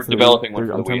didn't make They one were for the developing Wii. one for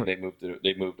the I'm Wii, talking- and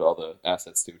they moved all the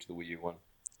assets to the Wii U one.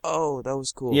 Oh, that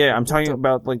was cool. Yeah, I'm talking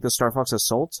about like the Star Fox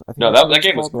Assault. I think No, that's that what it's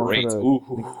game was called, the one great. for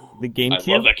Ooh, The GameCube.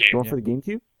 I love that The game. one for the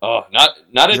GameCube. Oh, not Is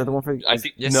that it. the one for? I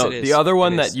think Yes, no, it is. the other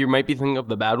one It that is. you might be thinking of,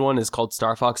 the bad one, is called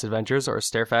Star Fox Adventures or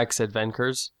Starfax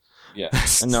Adventures. yeah.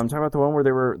 No, I'm talking about the one where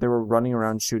they were running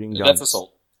around shooting guns. That's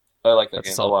Assault. I like that That's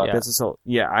game Assault, a lot. yeah. That's Assault.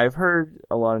 Yeah, I've heard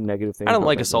a lot of negative things. I don't about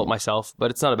like that Assault game. myself,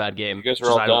 but it's not a bad game. You guys are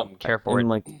Just all I don't dumb. care for And it.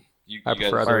 like, You I guys,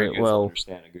 prefer other- you guys well,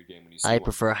 understand a good game when you see I one.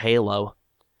 prefer Halo.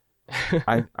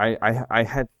 I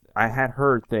had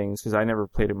heard things because I never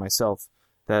played it myself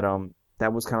that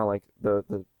that was kind of like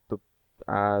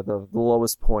the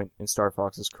lowest point in Star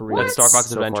Fox's career. That's Star Fox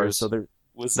so far. Adventures. So there,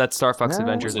 That's Star Fox No.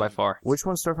 Adventures by far. which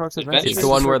one's Star Fox Adventures. Adventures? It's the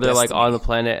one where they're like Destiny. on the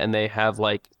planet and they have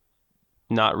like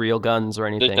not real guns or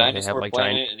The anything. They dinosaur have like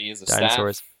planet, giant. and he has a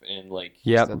dinosaurs. staff, and like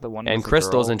Yep. Is that the one And with the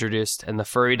Crystal's girl? introduced, and the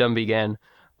furrydom began.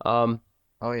 Oh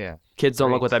yeah. Kids don't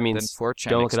look Great. what that Then means. 4chan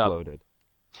Don't look it up. exploded.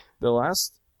 The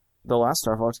last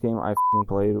Star Fox game I f***ing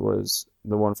played was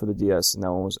the one for the DS, and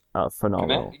that one was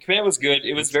phenomenal. Command was good.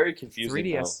 It was very confusing.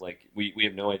 3DS. Though. Like we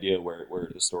have no idea where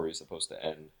the story is supposed to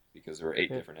end because there were 8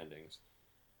 different endings.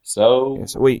 So Yeah,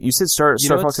 so wait, you said Star You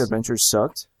know Fox what's- Adventures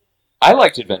sucked? I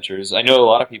liked Adventures. I know a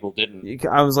lot of people didn't.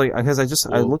 I was like, because I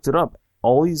Cool. looked it up.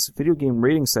 All these video game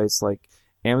rating sites like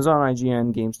Amazon,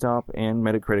 IGN, GameStop, and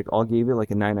Metacritic all gave it like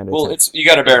a 9 out of 10. Well, you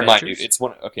got to bear in mind, Adventures? dude. It's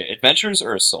one. Okay, Adventures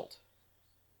or Assault.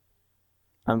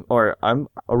 I'm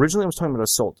originally I was talking about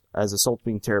Assault as Assault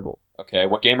being terrible. Okay,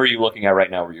 what game are you looking at right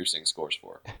now where you're seeing scores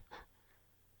for?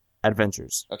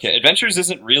 Adventures. Okay, Adventures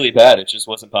isn't really bad. It just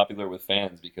wasn't popular with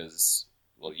fans because,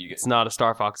 well, you get. It's not a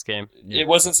Star Fox game. It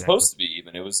wasn't exactly. supposed to be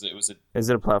even. It was a. Is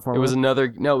it a platform? It was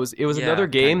another. No, it was Yeah, another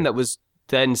game kinda. that was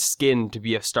then skinned to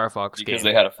be a Star Fox Because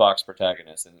game. they had a Fox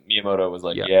protagonist, and Miyamoto was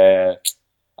like, Yeah. "Yeah,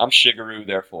 I'm Shigeru,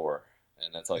 therefore,"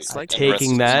 and that's all. It's you like and the rest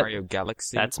taking is that- history. Mario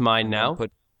Galaxy. That's mine and then now.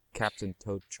 Put Captain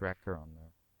Toad Tracker on there.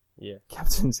 Yeah,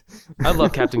 Captain's. I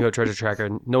love Captain Code Treasure Tracker.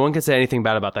 No one can say anything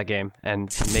bad about that game and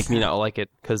make me not like it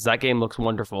because that game looks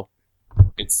wonderful.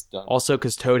 It's done. Also,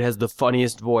 because Toad has the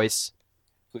funniest voice.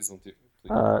 Please don't do.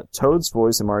 Please. Toad's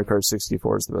voice in Mario Kart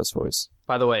 64 is the best voice.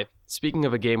 By the way, speaking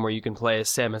of a game where you can play as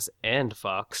Samus and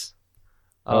Fox.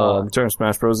 I'm talking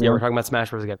Smash Bros. Yeah, again. we're talking about Smash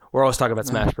Bros. again. We're always talking about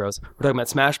Smash Bros. We're talking about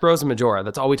Smash Bros. and Majora.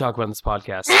 That's all we talk about in this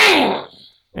podcast.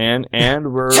 And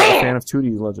we're a fan of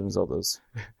 2D Legend of Zeldas.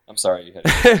 I'm sorry, you had.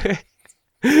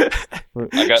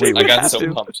 I got Wait, I got have so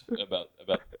to. pumped about.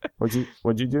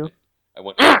 What'd you do? I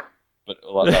went, but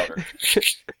a lot louder.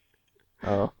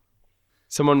 Oh,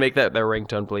 Someone make that their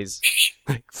ringtone, please.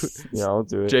 yeah, I'll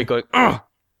do it. Jake going, "Ugh."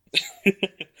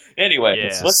 Anyway,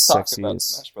 Yeah. let's talk Sexy about as-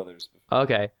 Smash Brothers.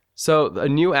 Okay, so a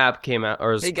new app came out,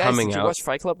 or is Hey guys, coming did you out. watch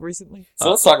Fight Club recently? So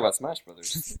let's talk about Smash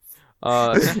Brothers.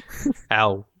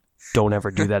 Ow. Don't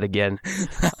ever do that again.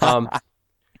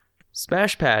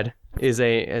 Smashpad is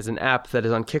an app that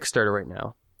is on Kickstarter right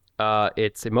now.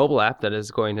 It's a mobile app that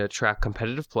is going to track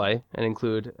competitive play and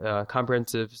include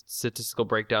comprehensive statistical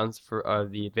breakdowns for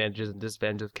the advantages and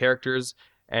disadvantages of characters,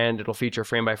 and it'll feature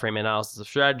frame-by-frame analysis of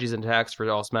strategies and attacks for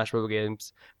all Smash mobile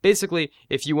games. Basically,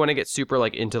 if you want to get super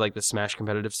into the Smash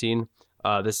competitive scene,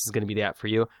 this is going to be the app for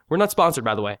you. We're not sponsored,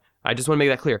 by the way. I just want to make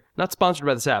that clear. Not sponsored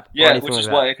by this app. or Yeah, anything which like is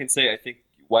that. why I can say I think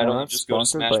why We're don't you not just go to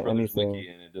sponsored Smash by Brothers anything. Wiki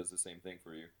and it does the same thing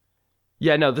for you.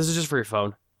 Yeah, no, this is just for your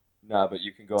phone. Nah, but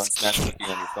you can go on Smash Wiki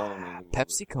on your phone. And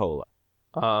Pepsi Cola.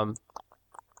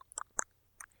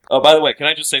 Oh, by the way, can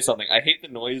I just say something? I hate the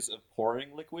noise of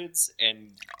pouring liquids and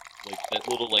like that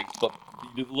little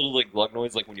the little glug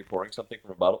noise like when you're pouring something from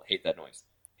a bottle. Hate that noise.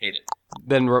 Hate it.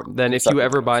 Then if Suck you it.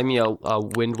 ever buy me a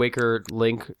Wind Waker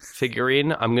Link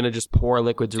figurine, I'm gonna just pour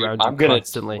liquids Dude, around I'm you gonna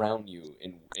constantly. drown you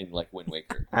in like Wind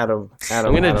Waker. Adam,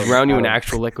 I'm gonna drown you in Adam.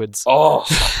 actual liquids. Oh,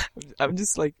 I'm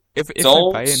just like, if I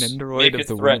Don't buy an make Android a of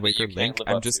the threat Wind that you Waker can't Link, live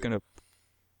I'm up just to.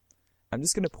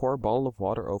 gonna pour a bottle of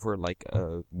water over like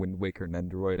a Wind Waker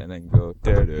Nendoroid and then go.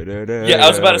 yeah. I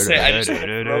was about to say I just want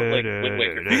to throw like Wind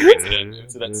Waker figurines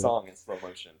into that song in slow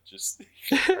motion. Just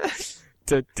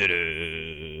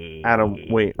Adam,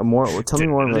 wait, tell me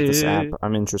more about this app.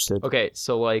 I'm interested. Okay,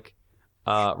 so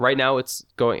right now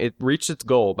it reached its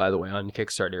goal, by the way, on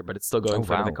Kickstarter, but it's still going Oh,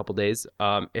 for another wow. couple days.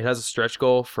 It has a stretch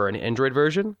goal for an Android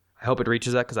version. I hope it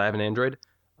reaches that because I have an Android.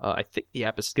 I think the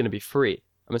app is going to be free.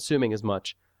 I'm assuming as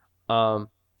much. But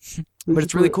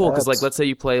it's really cool because let's say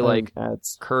you play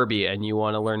ads. Kirby and you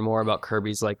want to learn more about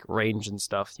Kirby's range and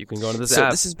stuff. You can go into this So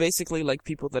app. this is basically like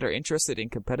people that are interested in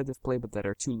competitive play, but that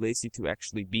are too lazy to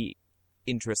actually be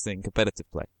interested in competitive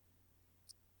play.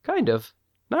 Kind of.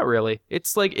 Not really.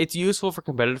 It's it's useful for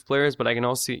competitive players, but I can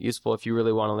also see it useful if you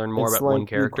really want to learn more It's about like one the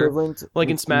character. equivalent- Like in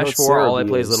you know Smash what 4, all I Cerebi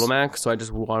play is is? Little Mac, so I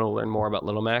just want to learn more about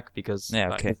Little Mac because...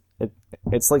 Yeah, okay.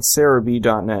 It's like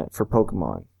Cerebi.net for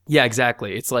Pokemon. Yeah,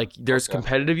 exactly. It's there's Okay.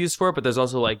 competitive use for it, but there's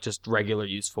also just regular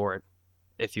use for it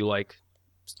if you like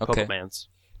Okay. Pokemans.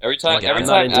 every time I'm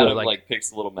not Adam into it,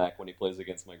 picks Little Mac when he plays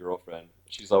against my girlfriend,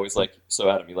 she's always like, "So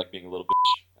Adam, you like being a little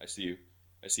bitch? I see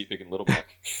you picking Little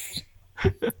Mac."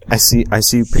 I see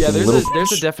you picking Yeah, Little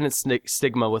there's a Fish. definite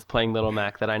stigma with playing Little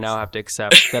Mac that I now have to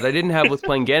accept that I didn't have with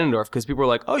playing Ganondorf, because people were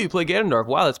like, "Oh, you play Ganondorf?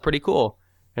 Wow, that's pretty cool."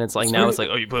 And it's like now it's like,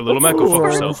 "Oh, you play Little Mac? Go fuck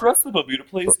Very yourself." impressive of you to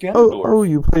play as Ganondorf. Oh,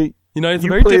 you play. You know, it's You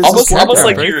very play as difficult. a Almost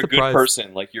like Very you're a good surprised.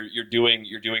 person. Like you're doing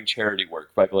charity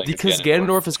work by playing Because as Ganondorf.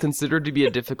 Ganondorf is considered to be a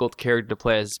difficult character to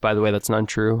play as. By the way, that's not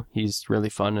true. He's really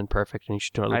fun and perfect, and you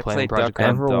should totally I play him in played Project Duck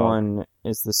M. Hunt. Everyone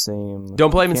is the same.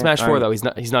 Don't play him in Can't- Smash 4 I- though.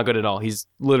 He's not good at all. He's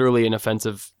literally an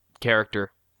offensive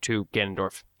character to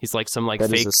Ganondorf. He's like some That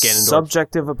fake is a Ganondorf.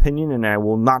 subjective opinion, and I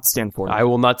will not stand for it. I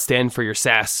will not stand for your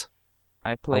sass.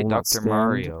 I I played will not Dr. stand.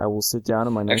 Mario. I will sit down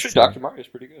in my next Actually, chair. Dr. Mario's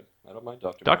pretty good. I don't mind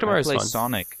Dr. Dr. I Mario's played fun.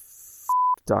 Sonic.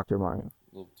 Dr. Mario.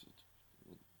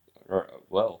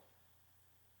 Well,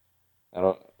 I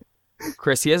don't.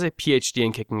 Chris, he has a PhD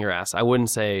in kicking your ass. I wouldn't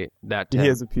say that to He him.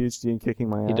 has a PhD in kicking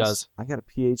my ass. He does. I got a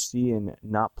PhD in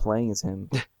not playing as him.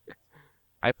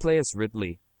 I play as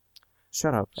Ridley.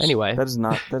 Shut up. Anyway. That isn't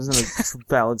a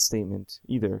valid statement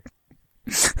either.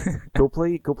 Go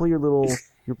play your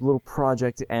little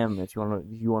Project M if you want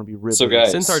to be Ridley. So,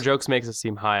 guys- Since our jokes makes us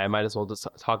seem high, I might as well just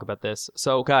talk about this.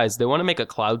 So, guys, they want to make a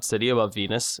cloud city above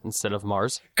Venus instead of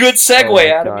Mars. Good segue, Oh my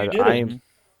Adam. God, You did it. I'm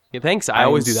Yeah, thanks. I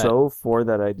always do that. so for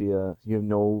that idea. You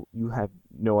have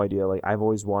no idea. Like I've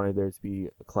always wanted there to be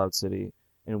a cloud city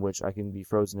in which I can be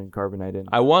frozen and carbonite.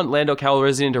 I want Lando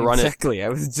Calrissian to run it. Exactly. I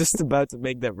was just about to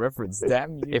make that reference.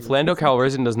 Damn you. If Lando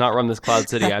Calrissian does not run this cloud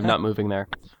city, I'm not moving there.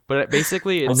 But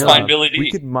basically, it's Let's find Billy D.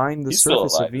 We could mine the He's still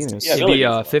surface of alive, isn't Venus, he? Yeah, it'd Billy be D's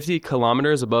alive. 50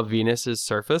 kilometers above Venus's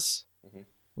surface.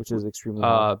 which is extremely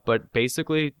hot. But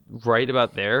basically, right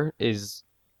about there is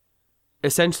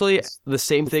essentially the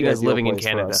same It's thing the as ideal living in place for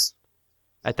Canada. us.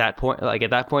 At that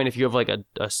point, if you have like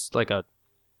a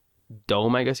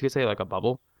dome, I guess you could say, like a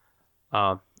bubble,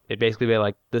 it'd basically be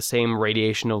like the same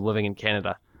radiation of living in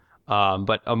Canada.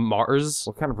 But a Mars,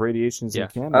 What kind of radiation is Yeah. in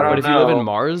Canada? I don't but if you live know. in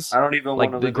Mars, I don't even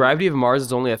like want the to. gravity of Mars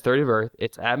is only a third of Earth.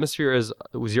 Its atmosphere is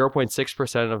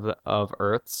 0.6% of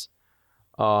Earth's.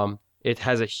 It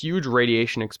has a huge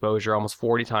radiation exposure, almost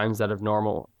 40 times that of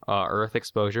normal Earth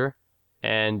exposure.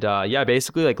 And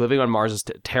basically, like living on Mars is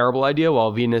a terrible idea,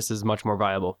 while Venus is much more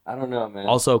viable. I don't know, man.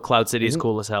 Also, Cloud City is Isn't-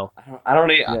 cool as hell. I don't.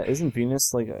 Yeah, isn't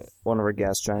Venus like one of our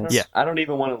gas giants? Yeah. I don't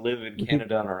even want to live in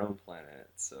Canada on our own planet.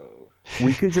 So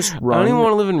We could just I run. don't even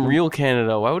want to live in real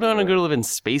Canada. Why would I want to go to live in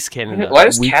space Canada? why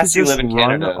does we could Cassie just live in run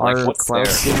Canada? our Like, what's cloud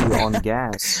there? city on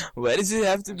gas. Why does it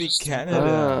have to be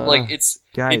Canada? Like it's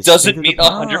Guys, it doesn't think meet of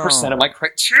the- 100% of my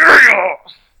criteria.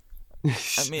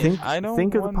 I mean, Think, I don't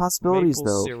think of the want possibilities,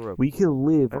 maple though. syrup. We could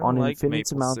live I don't on like infinite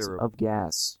maple amounts syrup. of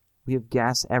gas. We have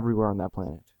gas everywhere on that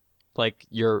planet. Like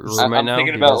your room I'm right now,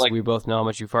 thinking because about, like- we both know how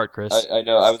much you fart, Chris. I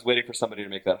know. I was waiting for somebody to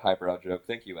make that highbrow joke.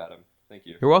 Thank you, Adam. Thank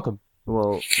you. You're welcome.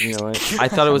 Well, you know what? I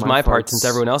thought it was my part farts- since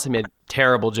everyone else had made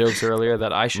terrible jokes earlier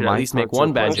that I should at My least make farts one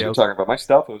are bad What are you joke. talking about? My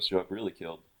Stalfos joke really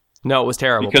killed. No, it was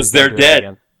terrible. Because Please don't they're do that dead.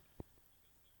 again.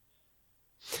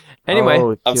 Anyway,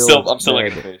 Oh, I'm killed still dead.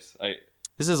 making a face.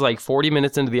 this is like 40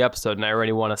 mints into the episode, and I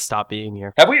already want to stop being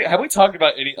here. Have we talked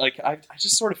about any like I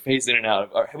just sort of phased in and out of,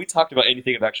 or have we talked about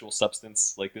anything of actual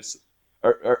substance like this,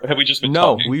 or have we just been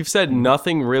No, talking? we've said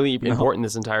nothing really important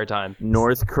this entire time.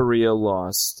 North Korea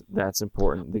lost. That's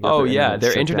important. They got Oh their yeah,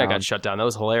 their shut internet down got shut down. That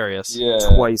was hilarious. Yeah,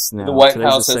 twice now. The White Today's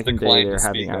House the has second day declined they're to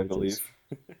having speak, I outages. believe.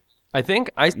 I think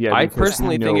Yeah, I because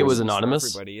personally who think it knows? was It's for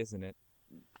anonymous everybody, isn't it?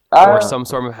 or some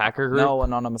sort of hacker group. No,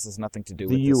 anonymous has nothing to do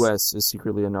The with this. U.S. is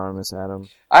secretly anonymous, Adam.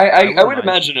 I would mind.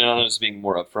 imagine Anonymous being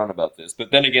more upfront about this,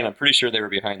 but then again, I'm pretty sure they were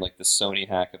behind like the Sony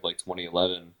hack of like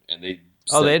 2011, and they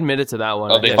Oh, said- they admitted to that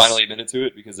one. oh I they guess. finally admitted to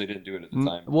it because they didn't do it at the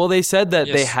time. Well, they said that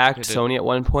they Yes, hacked they did. Sony at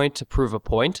one point to prove a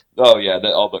point. Oh yeah,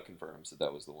 that all but confirms that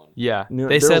that was the one. Yeah, No,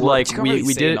 they there said were- like You can't we, really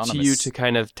we say did it to you anonymous. to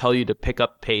kind of tell you to pick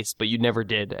up pace, but you never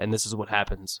did, and this is what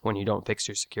happens when you don't fix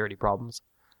your security problems.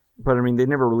 But I mean, they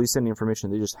never released any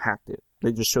information. They just hacked it.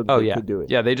 They just showed that Oh they yeah, could do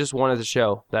it. yeah. They just wanted to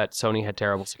show that Sony had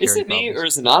terrible Is security it me problems. or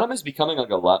is Anonymous becoming like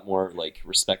a lot more like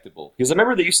respectable? Because I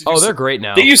remember they used to. Do Oh, they're some, great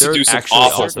now. They used to They're do some actually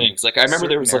awful awesome. things. Like I remember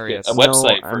there was like Certain a areas.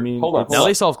 website No, for. I mean, hold on, it's- Now hold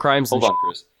they on, solve crimes. hold and on,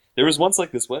 Chris. There was once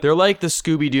like this web. They're like the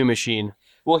Scooby Doo machine.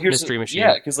 Well, here's Mystery Machine.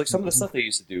 Yeah, because like some of the stuff they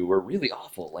used to do were really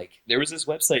awful. Like there was this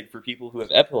website for people who have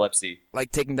epilepsy.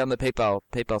 Like taking down the PayPal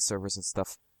servers and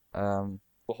stuff.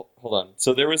 Well, hold on.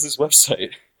 So there was this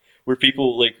website where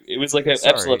people like it was like an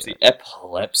Sorry.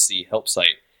 epilepsy help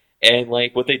site, and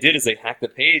like what they did is they hacked the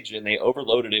page and they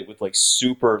overloaded it with like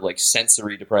super like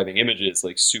sensory depriving images,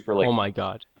 like super like Oh my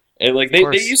god. And like they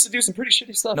course. used to do some pretty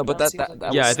shitty stuff. No, but now it that seems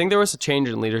that Yeah, was, I think there was a change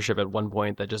in leadership at one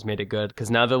point that just made it good.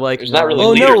 Because now they're like, There's not really oh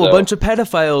leader, no, a though. bunch of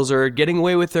pedophiles are getting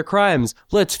away with their crimes.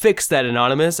 Let's fix that,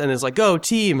 Anonymous. And it's like, go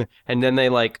team. And then they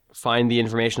like find the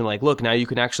information. Like, look, now you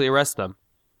can actually arrest them.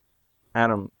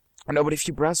 Adam, No, but if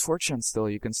you browse 4chan still,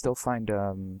 you can still find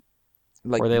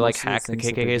like Or they, like, most of hack the things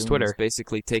that they're KKK's doing Twitter. is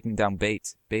basically taking down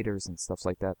baiters and stuff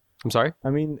like that. I'm sorry.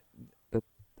 I mean,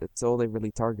 That's all they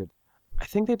really target. I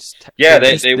think they just Yeah,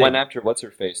 they just- went after what's her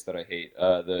face that I hate,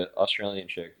 the Australian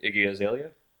chick, Iggy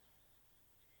Azalea.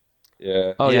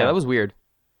 Yeah, Oh yeah, Yeah. that was weird.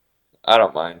 I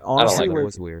don't mind. Honestly, I don't That like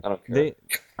was weird. it. I don't care. they.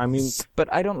 I mean,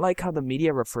 But I don't like how the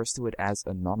media refers to it as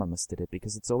Anonymous did it,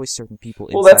 because it's always certain people.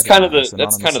 Well, inside that's kind of the Anonymous.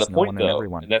 that's kind of Anonymous the is no point, one and though.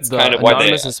 everyone. And that's The kind of why they.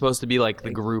 Anonymous is supposed to be like the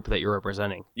group that you're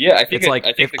representing. Yeah, I think It's like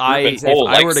I think if the group as a if whole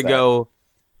I were likes to that. go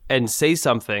and say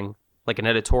something like an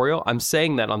editorial, I'm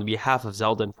saying that on behalf of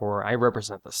Zeldin, for I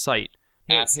represent the site.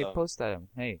 Hey, Awesome. post at him.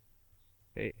 Hey,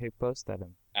 post at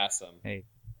him. Awesome. Hey.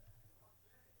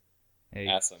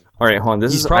 Awesome. all right, hold on.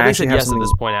 This He's is I probably actually said have yes at something.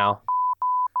 this point, Al.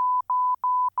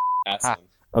 Awesome.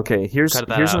 Okay, here's Cut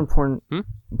that an out. important Hmm?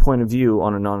 point of view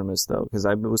on Anonymous, though, because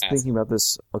I was Ask. thinking about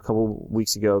this a couple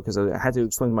weeks ago, because I had to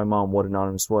explain to my mom what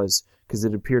Anonymous was, because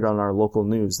it appeared on our local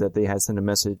news that they had sent a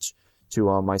message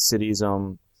to my city's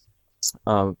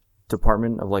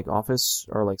department of like office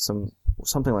or like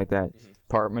something like that.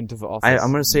 Department of Office.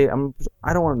 I'm gonna say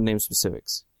I don't want to name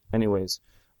specifics. Anyways,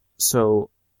 so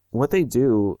what they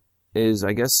do is,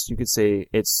 I guess you could say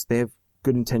they have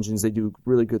good intentions. They do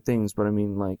really good things, but I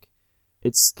mean, like,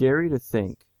 it's scary to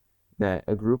think that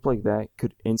a group like that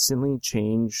could instantly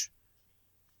change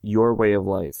your way of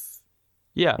life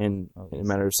Yeah. in a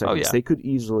matter of seconds. yeah. They could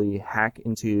easily hack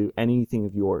into anything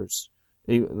of yours.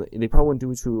 They probably wouldn't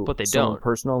do it to But they someone don't.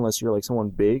 personal unless you're like someone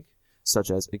big,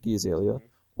 such as Iggy Azalea,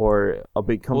 or a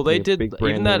big company. Well, they a did big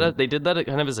brand even that. name. They did that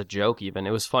kind of as a joke. Even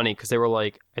it was funny because they were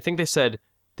like, I think they said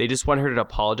they just wanted her to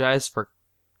apologize for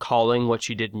calling what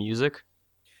she did music.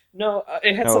 No,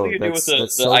 it had No, something to do with that's the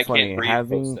so I funny. can't breathe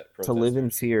Having protest- to live in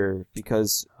protesters. fear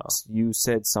because Oh. you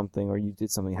said something or you did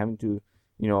something, having to,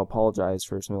 apologize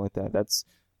for something like that. That's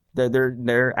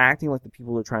they're acting like the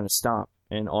people they're trying to stop.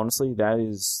 And honestly,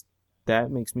 that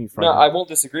makes me No, frightened. I won't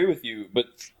disagree with you, but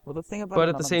Well, the thing about But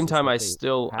at the Anonymous same is time,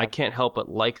 that I they have- can't help but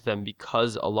like them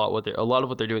because a lot of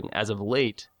what they're doing as of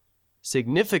late,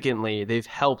 significantly, they've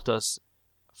helped us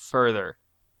further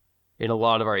in a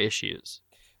lot of our issues.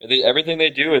 everything they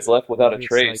do is left without a It's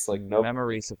trace. Like no,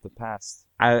 memories of the past.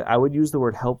 I would use the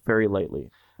word help very lightly.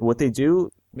 What they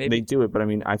do, Maybe they do it, but I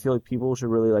mean, I feel like people should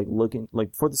really like look in,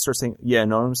 like before they start saying, yeah,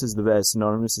 Anonymous is the best,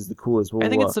 Anonymous is the coolest. Blah, I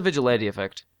think blah, it's the vigilante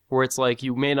effect, where it's like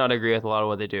you may not agree with a lot of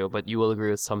what they do, but you will agree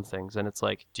with some things. And it's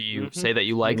like, do you Mhm. say that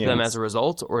you like Yeah, them it's- as a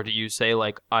result, or do you say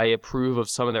like I approve of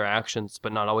some of their actions,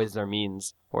 but not always their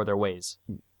means or their ways?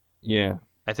 yeah.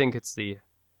 I think it's the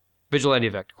vigilante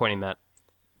effect, coining that.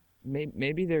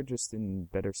 maybe they're just in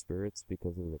better spirits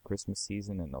because of the Christmas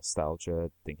season and nostalgia,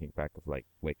 thinking back of like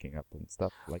waking up and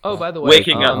stuff like Oh, that. by the way,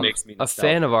 waking up makes me a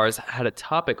fan of ours had a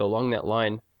topic along that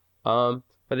line, by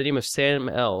the name of Sam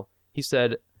L. He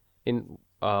said, in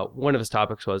one of his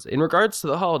topics was, in regards to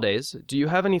the holidays, do you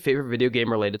have any favorite video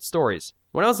game related stories?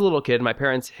 When I was a little kid, my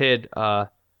parents hid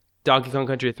Donkey Kong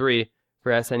Country 3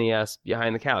 for SNES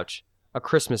behind the couch, a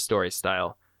Christmas story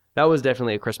style. That was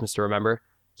definitely a Christmas to remember.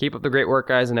 Keep up the great work,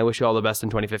 guys, and I wish you all the best in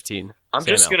 2015. I'm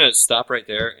Sam just L. gonna stop right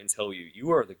there and tell you,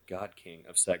 you are the god king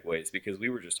of segues because we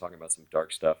were just talking about some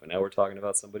dark stuff, and now we're talking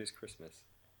about somebody's Christmas.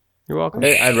 You're welcome.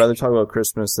 Hey, I'd rather talk about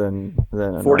Christmas than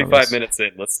 45 Anonymous. minutes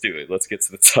in, let's do it. Let's get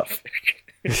to the topic.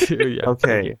 Yeah, thank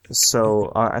Okay, you.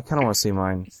 so I kind of want to say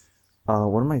mine.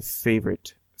 One of my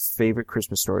favorite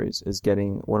Christmas stories is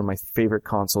getting one of my favorite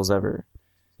consoles ever.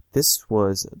 This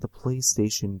was the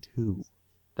PlayStation 2.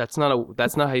 That's not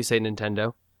how you say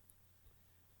Nintendo.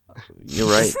 You're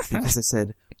right, because I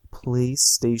said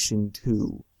PlayStation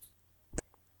 2.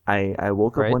 I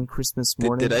woke up Right. one Christmas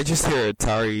morning. Did I just hear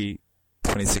Atari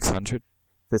 2600?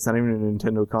 That's not even a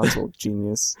Nintendo console,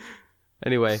 genius.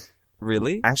 Anyway,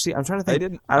 Really? Actually, I'm trying to I think.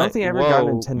 didn't. I don't think I ever got a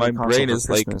whoa, Nintendo my console brain for is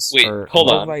like- Christmas. Wait, or-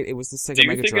 hold Oh, on. right, it was the Sega Do you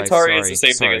Mega think Drive. Atari sorry, is the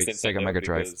same sorry, thing as Nintendo? Sega Mega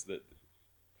Drive. Because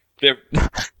they're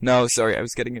No, sorry, I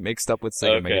was getting it mixed up with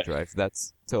Sega Okay. Mega Drive.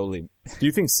 That's totally. Do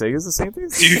you think Sega's the same thing?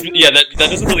 yeah, that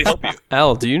doesn't really help you.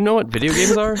 Al, do you know what video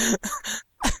games are?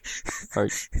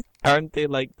 Aren't they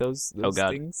like those Oh, God.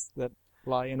 things that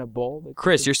fly in a ball? That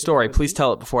Chris, you your can story. put Please in?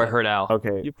 tell it before I hurt Al.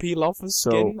 Okay, You peel off a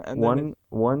so skin and then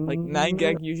one like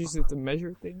 9gag uses it to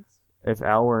measure things. If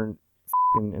Al weren't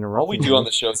f***ing interrupting All we do on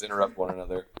the show is interrupt one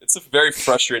another. It's a very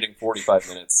frustrating 45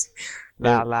 minutes.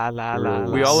 La la la la.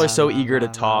 We We la, all la, are so la, eager to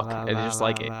la, talk, la, and it's la, just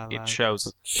like la, la, it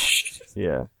shows.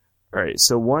 Yeah. All right,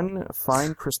 so one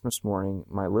fine Christmas morning,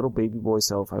 my little baby boy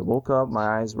self, I woke up,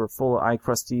 my eyes were full of eye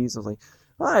crusties. I was like,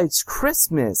 "Oh, it's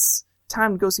Christmas!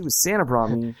 Time to go see what Santa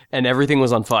brought me." And everything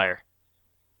was on fire.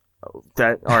 All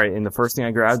right, and the first thing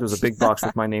I grabbed was a big box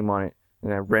with my name on it,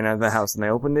 and I ran out of the house, and I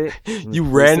opened it. You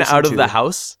ran out of the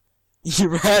house? You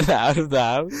ran out of the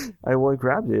house? I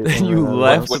grabbed it. And you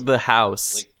left the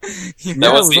house. You That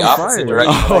Yeah, was it the was on opposite fire.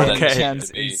 direction. Oh, of what okay. it chance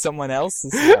should be. in someone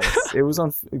else's house. It was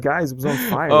on, guys. It was on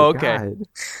fire. Oh, okay. God.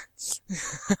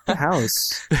 The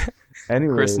house.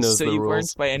 Anyways, Chris knows So the you rules.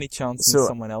 weren't by any chance So- in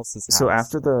someone else's house. So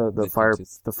after the Did you fire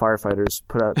just- the firefighters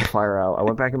put out the fire out, I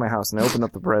went back in my house and I opened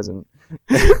up the present,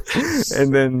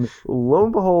 and then lo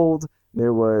and behold,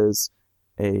 there was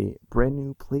a brand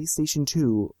new PlayStation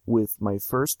 2 with my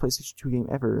first PlayStation 2 game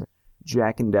ever,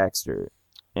 Jack and Daxter,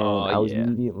 and Oh, I was yeah.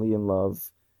 immediately in love,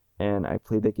 and I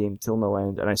played that game till no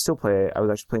end, and I still play it. I was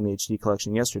actually playing the HD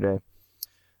collection yesterday,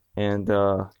 and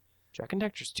Jack and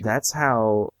Daxter's 2. that's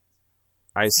how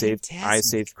I saved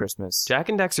Fantastic. Christmas. Jack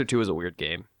and Daxter 2 is a weird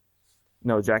game.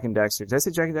 No, Jack and Daxter. Did I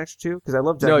say Jack and Daxter 2? Because I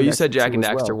love Jack No, and you Daxter said Jack 2 and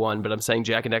as Daxter well. 1, but I'm saying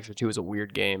Jack and Daxter 2 is a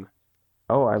weird game.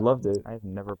 Oh, I loved it. I've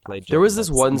never played. There was Jack this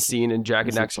and one Daxter. scene in Jack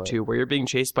and You should Daxter play 2 where you're being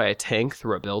chased by a tank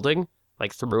through a building,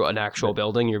 like through an actual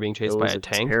building, you're being chased It by was a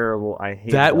tank. terrible. I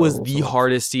hate That was level the so much.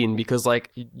 hardest scene because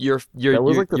like That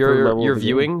was, like, the third level your of the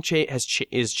viewing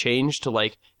is changed to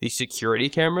like the security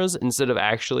cameras instead of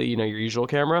actually your usual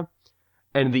camera,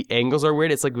 and the angles are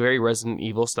weird. It's like very Resident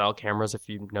Evil style cameras if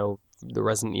you know the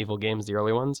Resident Evil games, the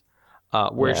early ones,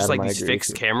 where Yeah, it's just like Adam, I these agree with fixed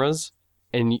you. cameras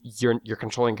and you're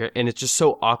controlling and it's just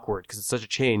so awkward because it's such a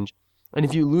change. And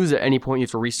if you lose at any point, you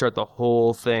have to restart the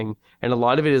whole thing, and a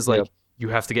lot of it is like. Yep. You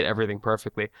have to get everything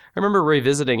perfectly. I remember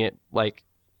revisiting it like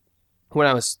when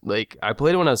I was like I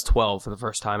played it when I was 12 for the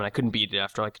first time and I couldn't beat it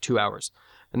after like 2 hours.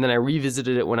 And then I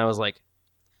revisited it when I was like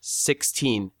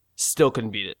 16, still couldn't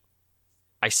beat it.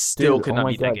 I still Dude, could oh not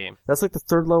my beat that God. game. That's like the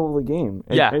third level of the game.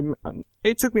 Yeah.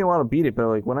 It took me a while to beat it, but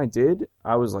like when I did,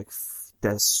 I was like,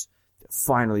 that's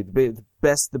finally the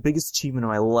biggest achievement of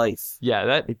my life.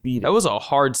 Yeah, I beat it. that was a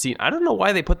hard scene. I don't know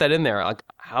why they put that in there. Like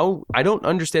how I don't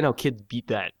understand how kids beat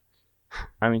that.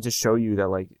 I mean, to show you that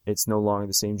like it's no longer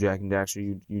the same Jack and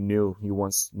Daxter you knew you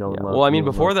once known. Yeah. Loved, Well, I mean knew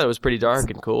and before loved. that it was pretty dark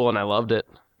and cool and I loved it.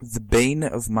 The bane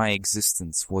of my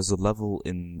existence was a level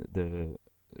in the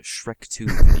Shrek 2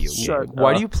 video Shut game.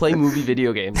 Why up. do you play movie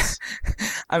video games?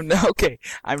 Okay.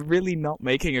 I'm really not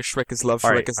making a Shrek is Love,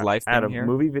 All Shrek right, is Life thing Adam, here.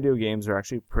 movie video games are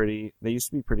actually pretty. They used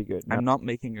to be pretty good. I'm not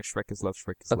making a Shrek is Love,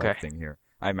 Shrek is Okay. Life thing here.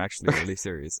 I'm actually really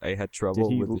serious. I had trouble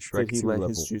Did he, with the Shrek did he 2 let level.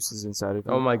 his juices inside of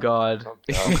him? Oh my god. Oh,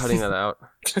 I'm God. cutting that out.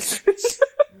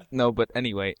 No, but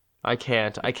anyway, I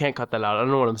can't cut that out. I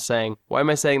don't know what I'm saying. Why am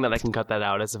I saying that I can cut that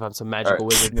out as if I'm some magical Alright.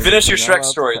 wizard? Finish your You're Shrek not allowed to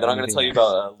story, cut then I'm going to tell you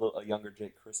anything about a younger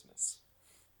Jake Christmas.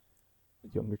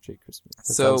 Younger Jake Christmas. That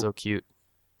so sounds so cute.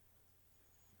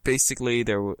 basically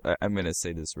I'm gonna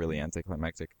say this really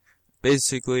anticlimactic.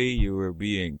 Basically, you were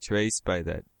being chased by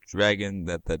that dragon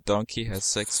that the donkey has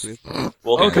sex with.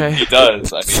 Well, Okay. he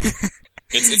does. I mean,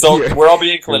 it's all, You're- we're all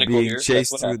being You're clinical being here. That's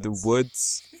chased what through the happens.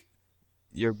 woods.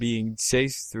 You're being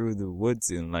chased through the woods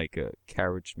in like a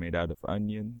carriage made out of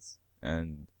onions,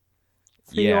 and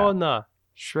yeah, Fiona,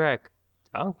 Shrek,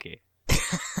 Donkey.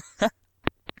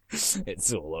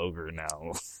 it's all over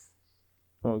now.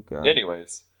 Oh god.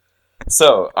 Anyways,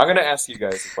 so I'm going to ask you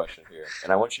guys a question here,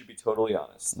 and I want you to be totally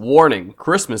honest. Warning,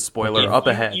 Christmas spoiler If up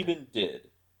you ahead. even did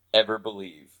ever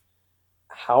believe,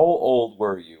 how old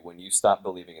were you when you stopped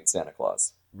believing in Santa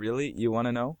Claus? Really, you want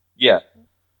to know? Yeah.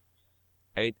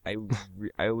 I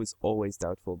was always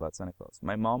doubtful about Santa Claus.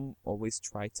 My mom always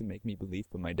tried to make me believe,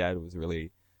 but my dad was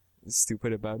really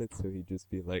stupid about it, so he'd just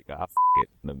be like, "Ah, f it,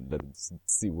 let him just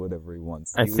see whatever he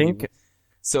wants." I He would think even-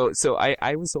 So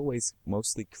I was always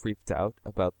mostly creeped out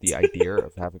about the idea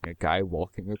of having a guy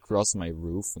walking across my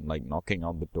roof and like knocking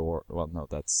on the door. Well, no,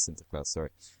 that's Santa Claus. Sorry.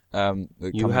 You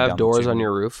coming have down the doors on chimney.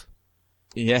 your roof?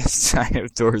 Yes, I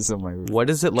have doors on my roof. What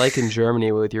is it like in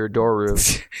Germany with your door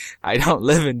roof? I don't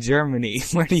live in Germany.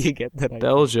 Where do you get that idea?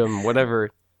 Belgium, whatever.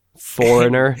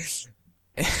 Foreigner.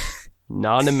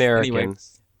 Non-American.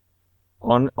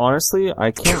 Anyway. honestly,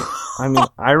 I can't. I mean,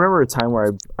 I remember a time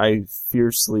where I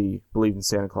fiercely believed in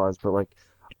Santa Claus, but like,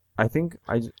 I think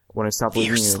when I stopped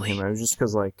believing Fiercely. in him, I was just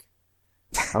because like,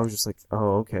 I was just like,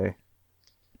 oh okay.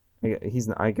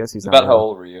 I guess he's not. About how real.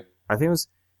 old were you? I think it was.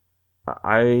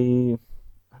 I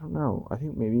don't know. I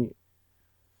think maybe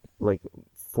like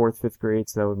 4th, 5th grade.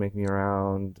 So that would make me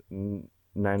around 9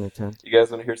 or 10. You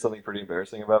guys want to hear something pretty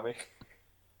embarrassing about me?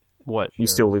 What? You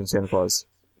still believe in Santa Claus?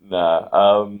 Nah.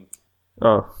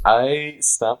 Oh, I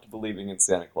stopped believing in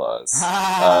Santa Claus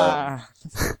Ah.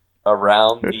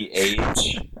 around the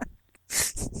age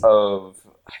of,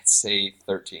 I'd say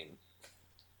 13.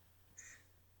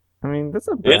 I mean, that's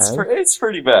not bad. It's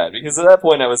pretty bad because at that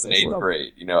point I was in That's 8th not-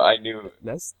 grade. You know, I knew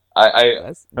That's I Okay.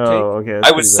 That's I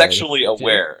pretty was bad. sexually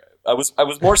aware. I was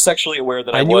more sexually aware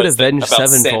than I I knew what was Avenged about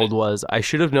Sevenfold Santa. was. I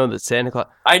should have known that Santa Claus.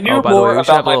 I knew Oh, by the way, more we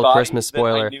should have about a my little body Christmas than I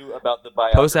spoiler. knew about the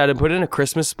biography. Post Adam put in a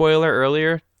Christmas spoiler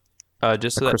earlier,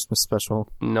 just so A that Christmas special.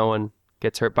 no one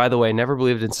gets hurt. By the way, never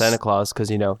believed in Santa Claus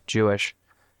because Jewish.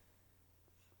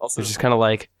 Also, It's just kind of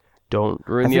like, don't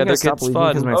ruin I the think other I stopped kid's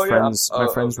believing because fun. my Oh,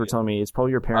 yeah. friends were Yeah. telling me it's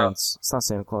probably your parents. It's not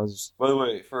Santa Claus. by the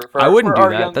way, for I wouldn't for do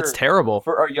our that. Younger, That's terrible.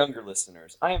 For our younger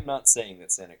listeners, I am not saying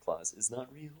that Santa Claus is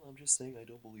not real. I'm just saying I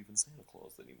don't believe in Santa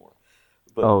Claus anymore.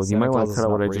 But Oh, you Santa might want Claus to is cut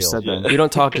out what not I just real. said then. Yeah. We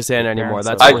don't talk to Santa anymore. Parents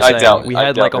That's are- what we're I saying. doubt it. We I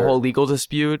had doubt like a they're- whole legal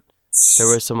dispute. There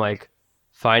was some like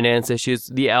finance issues.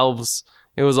 The elves.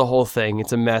 It was a whole thing.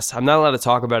 It's a mess. I'm not allowed to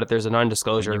talk about it. There's a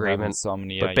non-disclosure When you have agreement.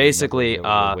 insomnia, But you basically, never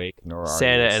really awake, nor are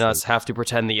Santa you and us asleep. have to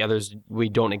pretend the others we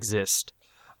don't exist.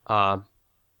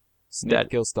 Snape that-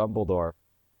 kills Dumbledore.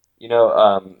 you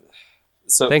know,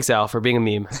 so Thanks, Al, for being a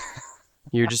meme.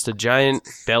 You're just a giant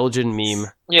Belgian meme.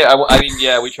 yeah, I mean,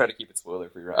 yeah, we try to keep it spoiler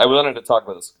free. I wanted to talk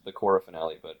about the Korra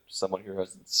finale, but someone here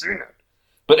hasn't seen it.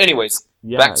 But anyways,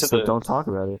 Yeah, back to so the don't talk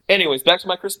about it. back to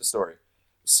my Christmas story.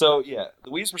 So yeah, the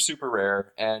Wii's were super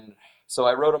rare, and so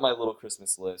I wrote on my little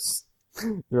Christmas list,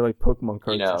 They're like Pokemon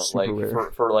cards. you know, are super like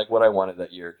rare. for like what I wanted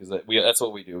that year, because that's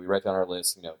what we do. We write down our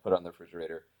list, you know, put it on the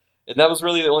refrigerator, and that was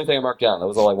really the only thing I marked down. That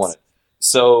was all I wanted.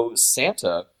 So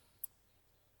Santa,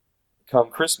 come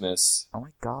Christmas, Oh my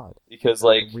god. because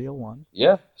like A real one?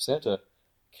 yeah, Santa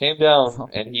came down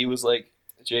and he was like,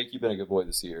 Jake, you've been a good boy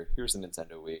this year. Here's a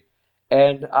Nintendo Wii.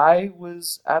 And I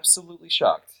was absolutely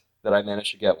shocked that I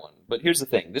managed to get one. But here's the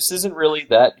thing. This isn't really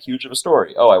that huge of a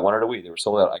story. Oh, I wanted a Wii. They were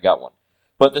sold out. I got one.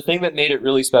 But the thing that made it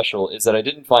really special is that I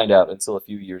didn't find out until a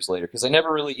few years later, because I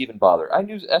never really even bothered. I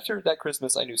knew after that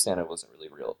Christmas, I knew Santa wasn't really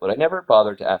real. But I never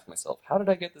bothered to ask myself, how did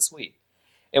I get this Wii?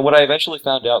 And what I eventually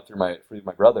found out through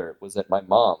my brother was that my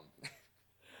mom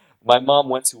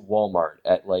went to Walmart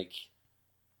at like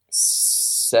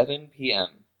 7 p.m.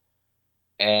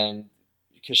 and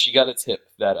because she got a tip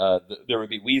that there would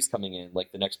be Wii's coming in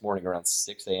like the next morning around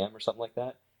 6 a.m. or something like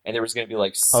that, and there was going to be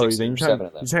like six Then or seven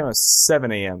of them. you're talking about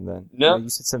 7 a.m. then. No, You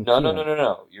said 7 No, p.m.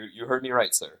 no. You heard me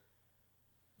right, sir.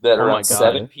 That Oh my around God.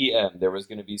 7 p.m. there was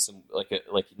going to be some like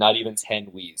not even 10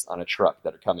 Wii's on a truck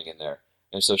that are coming in there.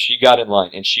 And so she got in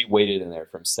line and she waited in there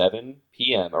from 7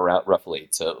 p.m. around roughly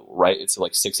to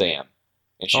like 6 a.m.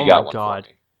 And she Oh got my one God. for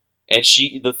me.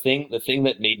 And the thing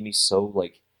that made me so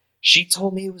like, she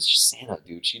told me it was just Santa,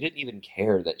 dude. She didn't even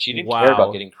care she didn't care Wow.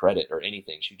 about getting credit or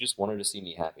anything. She just wanted to see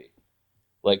me happy.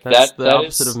 Like That's the that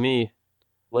opposite is, of me.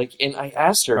 like, and I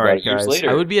asked her All about right, it years guys. later.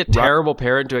 I would be a terrible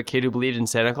parent to a kid who believed in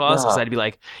Santa Claus because No. I'd be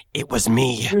like, it was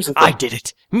me. Here's the I thing. did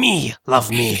it. Me. Love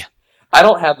me. I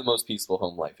don't have the most peaceful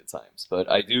home life at times, but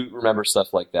I do remember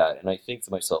stuff like that, and I think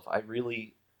to myself, I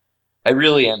really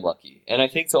am lucky. And I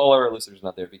think to all our listeners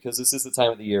out there, because this is the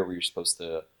time of the year where you're supposed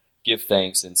to give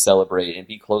thanks and celebrate and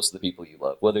be close to the people you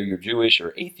love, whether you're Jewish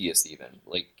or atheist even.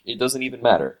 Like, it doesn't even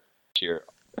matter. Here,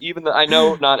 I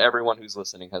know not everyone who's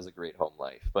listening has a great home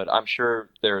life, but I'm sure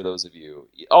there are those of you,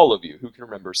 all of you, who can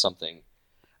remember something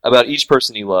about each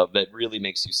person you love that really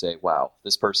makes you say, wow,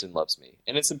 this person loves me.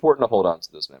 And it's important to hold on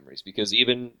to those memories, because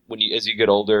even as you get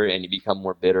older and you become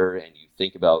more bitter and you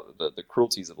think about the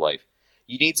cruelties of life,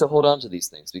 you need to hold on to these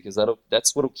things, because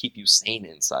that's what'll keep you sane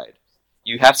inside.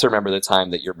 You have to remember the time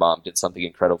that your mom did something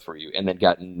incredible for you and then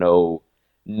got no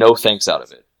thanks out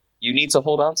of it. You need to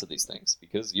hold on to these things,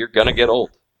 because you're gonna get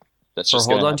old. That's Or just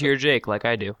hold gonna on to your Jake like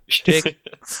I do. happen. Jake,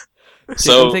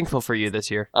 So I'm thankful for you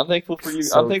this year. I'm thankful for you.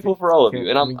 So I'm thankful for all of can- you,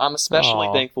 and can we- I'm especially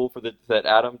Aw. thankful for that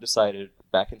Adam decided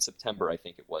back in September, I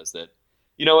think it was, that,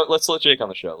 you know what, let's let Jake on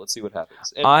the show. Let's see what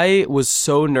happens. And I was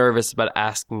so nervous about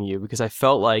asking you because I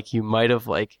felt like you might have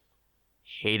like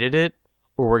hated it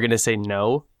or were gonna say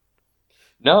no.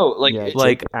 no, like, yeah, it-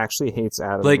 like- Jake actually hates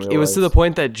Adam. Like in real it was to the life.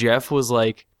 point that Jeff was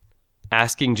like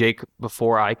asking Jake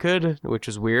before I could, which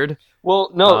was weird.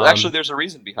 well, no, um, actually, there's a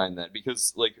reason behind that,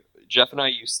 because like Jeff and I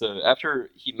used to, after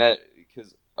he met,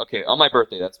 because okay, on my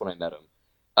birthday, that's when I met him.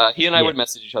 He and I Yeah. would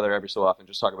message each other every so often,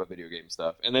 just talk about video game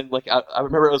stuff. And then, like, I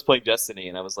remember I was playing Destiny,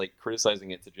 and I was like criticizing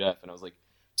it to Jeff, and I was like,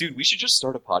 "Dude, we should just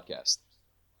start a podcast."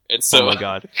 And so, Oh my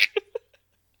god.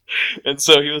 and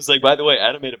so he was like, "By the way,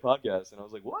 Adam made a podcast," and I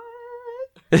was like, "What?"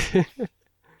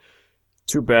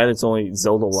 Too bad it's only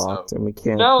Zelda locked, So- and we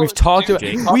can't. No, We've talked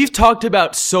dude,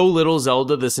 about so little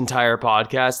Zelda this entire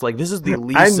podcast. Like this is the I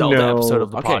least Zelda know. episode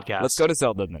of the Okay, podcast. let's go to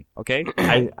Zelda then, okay?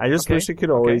 I just Okay, wish it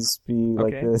could okay, always be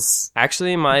like okay. this.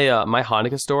 Actually, my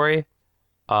Hanukkah story,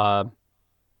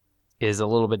 is a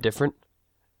little bit different.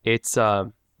 It's not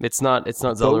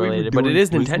Zelda we were related, but it doing is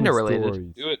Christmas Nintendo related.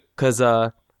 stories. Do it. Because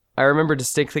I remember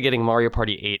distinctly getting Mario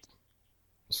Party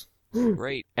 8,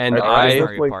 Great. and I I look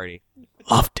Mario like- Party.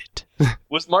 loved it.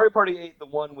 Was Mario Party 8 the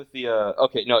one with the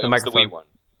okay, no, it The was the microphone. Wii one.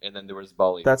 And then there was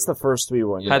Bali. That's the first Wii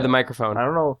one. Yeah. Had the microphone. I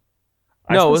don't know.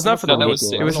 No, it was not for the No, that Wii.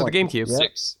 was It was for the six. GameCube. Yeah.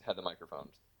 6 had the microphone.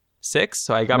 6,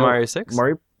 so I got No, Mario 6.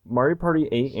 Mario Party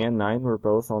 8 and 9 were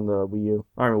both on the Wii U.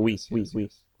 Or Wii.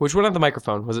 Which one had the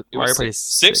microphone? Was it, It Mario was Party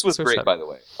 6. 6 was or great, 7? by the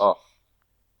way. Oh.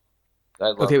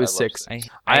 Okay, it was 6. I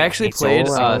actually hate played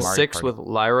Mario Party. 6 with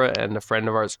Lyra and a friend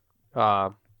of ours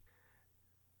a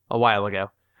while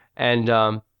ago. And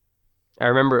I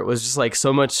remember it was just like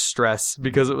so much stress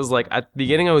because it was like at the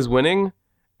beginning I was winning,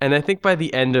 and I think by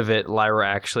the end of it, Lyra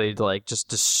actually like just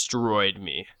destroyed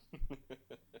me.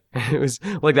 It was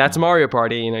like, that's Mario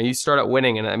Party, you know, you start out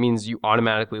winning and that means you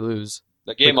automatically lose.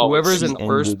 The game Like, always whoever's in ended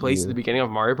first place you. at the beginning of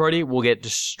Mario Party will get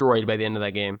destroyed by the end of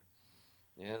that game.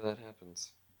 Yeah, that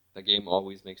happens. The game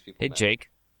always makes people Hey, mad. Jake.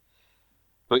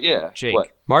 But yeah, Jake.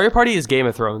 what? Mario Party is Game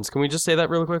of Thrones. Can we just say that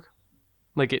real quick?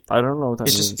 Like it I don't know what that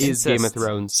it means. just is Game of Incest.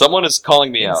 Thrones. Someone is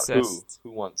calling me out. Incest.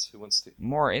 Who wants to?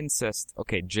 More incest.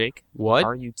 Okay, Jake. What?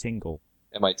 Are you Tingle?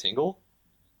 Am I Tingle?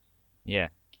 Yeah.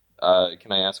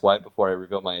 Can I ask why before I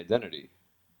reveal my identity?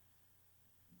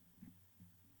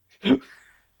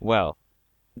 Well,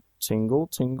 Tingle,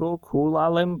 tingle, Kula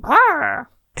Limpa.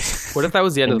 What if that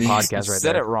was the end of the you podcast right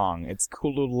said there? it wrong. It's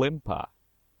Kululimpa.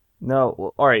 No,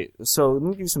 well, all right. So let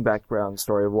me give you some background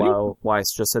story of why I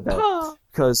just said that.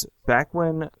 Because back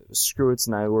when Screwits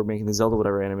and I were making the Zelda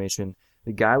whatever animation,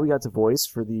 the guy we got to voice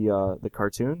for the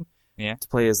cartoon, Yeah. to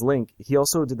play as Link, he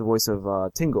also did the voice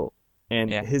of Tingle, and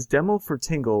Yeah. his demo for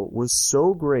Tingle was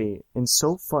so great and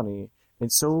so funny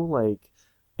and so like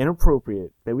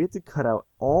inappropriate that we had to cut out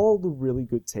all the really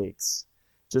good takes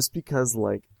just because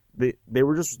like they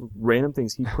were just random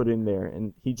things he put in there,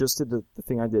 and he just did the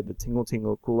thing I did, the tingle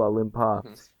tingle kula limpa.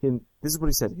 And this is what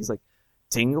he said. He's like,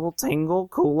 tingle tingle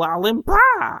kula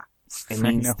limpa. It I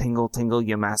means know. tingle tingle,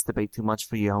 you masturbate too much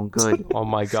for your own good. Oh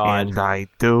my god. And I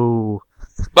do.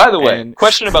 By the way, And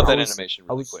question about that I was- animation,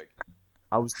 I really was- quick.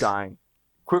 I was dying.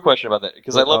 Quick question about that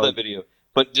because I love Oh. that video.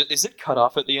 But is it cut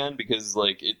off at the end? Because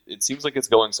like it seems like it's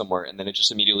going somewhere, and then it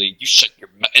just immediately you shut your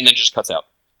and then it just cuts out.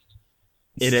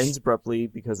 It ends abruptly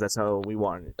because that's how we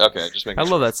wanted it. Okay, just making I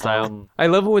sure. love that style. Um, I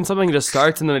love it when something just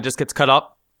starts and then it just gets cut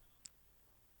up.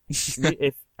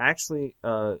 if actually,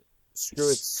 screw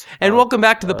it. And welcome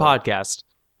back to the podcast.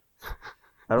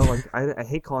 I don't like. I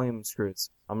hate calling him Screwits.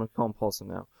 I'm gonna call him Paulson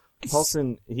now.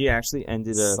 Paulson, he actually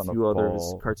ended a Son of few other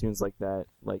Paul. cartoons like that,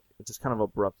 like just kind of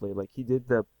abruptly. Like he did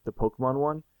the Pokemon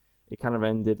one. It kind of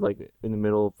ended like in the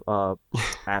middle of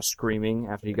Ash screaming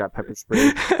after he got pepper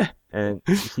sprayed, and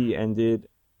he ended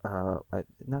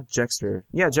not Jexter.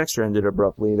 Yeah, Jexter ended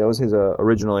abruptly. That was his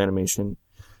original animation.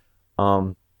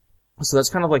 So that's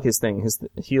kind of like his thing.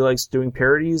 He likes doing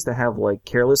parodies that have like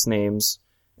careless names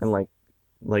and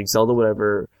like Zelda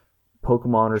whatever,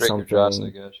 Pokemon or Drake something. or Josh, I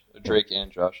guess. Drake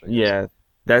and Josh. I guess. Yeah,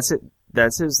 that's it.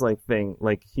 That's his like thing.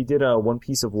 Like he did One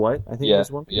Piece of what? I think it Yeah.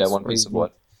 was One Piece. Yeah. One or Piece he- of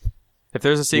what? If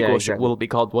there's a sequel, Yeah, exactly. will it be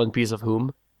called One Piece of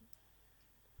Whom?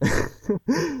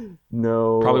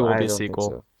 No, Probably won't I be a don't think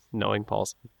sequel. Knowing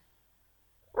Paul's.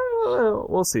 so.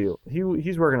 We'll see.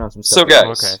 He's working on some So stuff.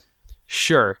 guys, Okay.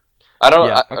 Sure. I don't.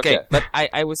 Yeah, Okay, but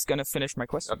I was gonna finish my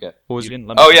question. Okay. What was You didn't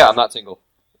let me Oh yeah, finish. I'm not single.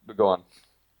 But go on.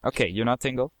 Okay, you're not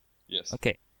Tingle? Yes.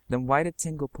 Okay. Then why did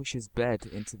Tingle push his bed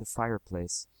into the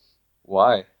fireplace?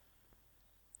 Why?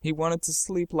 He wanted to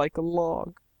sleep like a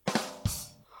log.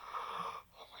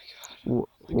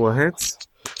 What?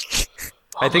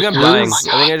 I think I'm God. dying. Oh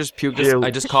my I think I just puked. Yeah.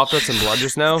 I just coughed out some blood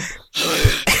just now.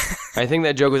 I think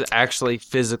that joke was actually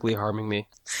physically harming me.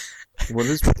 What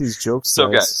is with these jokes? So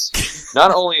guys,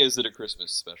 not only is it a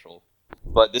Christmas special,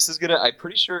 but this is gonna. I'm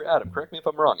pretty sure, Adam. Correct me if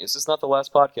I'm wrong. Is this not the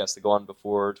last podcast to go on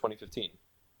before 2015?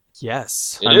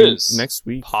 Yes. It I mean, is. next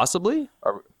week. Possibly?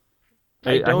 Are-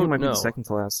 I think don't it might be know. the second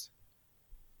to last.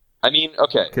 I mean,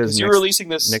 okay, 'Cause because you're next- releasing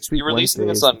this. next week, You're releasing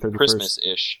Wednesday this is on the 31st.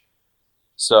 Christmas-ish,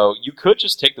 so you could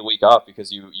just take the week off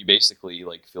because you basically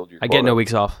like filled your. I Quota. get no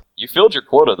weeks off. You filled your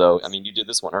quota though. I mean, you did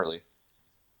this one early.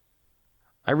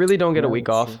 I really don't get a Yeah, week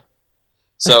that's off. true.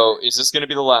 So is this going to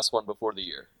be the last one before the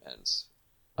year ends?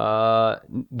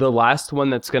 The last one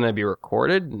that's going to be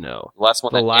recorded? No. The last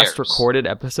one. The that last airs. recorded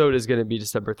episode is going to be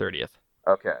December 30th.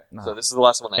 Okay, No. so this is the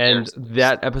last one that And airs.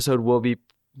 that episode will be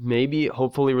maybe,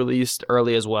 hopefully released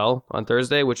early as well on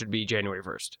Thursday, which would be January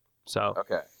 1st. So,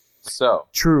 Okay, so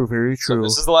True, very so true.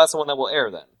 this is the last one that will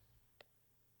air then.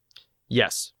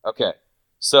 yes. Okay.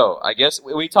 So I guess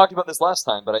we talked about this last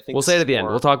time, but I think We'll this say it is at the end.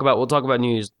 more- We'll talk about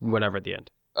New Year's whenever at the end.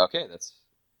 Okay, that's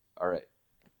all right.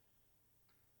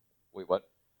 Wait, what?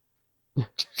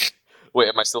 Wait,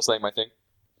 am I still saying my thing?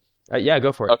 Yeah,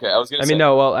 go for it. Okay, I was gonna. I say, mean,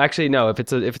 no. Well, actually, no. If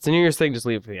it's a New Year's thing, just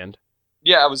leave it for the end.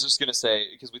 Yeah, I was just gonna say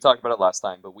because we talked about it last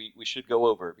time, but we should go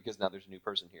over because now there's a new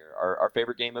person here. Our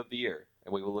favorite game of the year,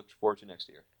 and we will look forward to next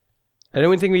year. I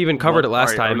don't think we even covered it last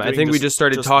Are we time. I doing think we just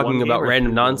started just talking one about game or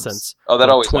random 3 games? nonsense. Oh, that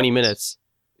for always 20 happens. minutes.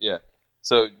 Yeah.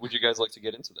 So, would you guys like to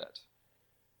get into that?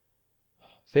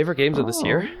 Favorite games of this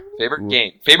year? Favorite Ooh.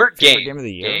 game. Favorite game. game of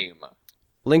the year? Game.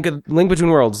 Link Between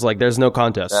Worlds. Like, there's no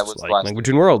contest. That was like last Link year.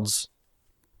 Between Worlds.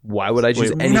 Why would I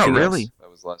choose Wait, anything no, really? else? That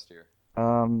was last year.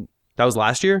 That was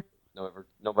last year?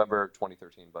 November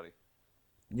 2013, buddy.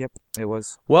 Yep, it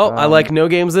was. Well, I like no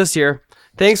games this year.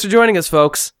 Thanks for joining us,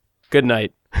 folks. Good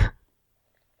night.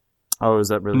 Oh, is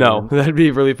that really? No, bad? that'd be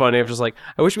really funny. If just like,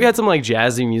 I wish we had some like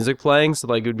jazzy music playing, so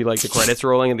like it would be like the credits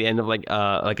rolling at the end of like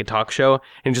a talk show,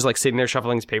 and just like sitting there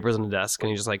shuffling his papers on the desk, and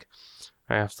he's just like,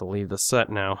 I have to leave the set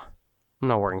now. I'm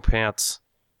not wearing pants.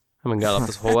 I haven't got up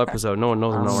this whole episode. No one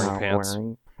knows I'm not wearing pants.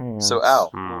 wearing pants. So, Al,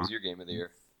 Hmm. what was your game of the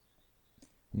year?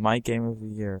 My game of the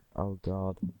year. Oh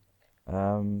god.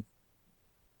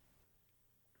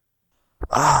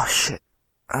 Oh shit.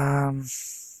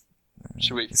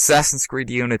 Should we? Assassin's Creed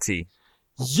Unity.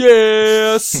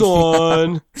 Yeah,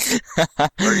 son.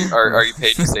 Are you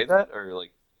paid to say that, or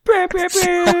like?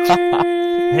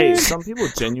 Hey, some people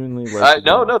genuinely like.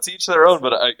 No, to each their own.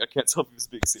 But I can't tell if he's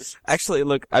being serious. Actually,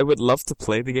 look, I would love to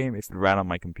play the game if it ran on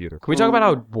my computer. Can we talk about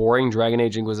how boring Dragon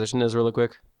Age Inquisition is really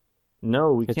quick?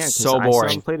 No, we It's can't. 'cause so I still boring.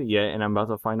 haven't played it yet, and I'm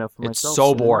about to find out for It's myself. so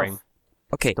soon boring. enough.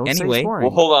 Okay, Don't say it's anyway, boring.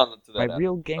 Well, hold on to that. my Adam.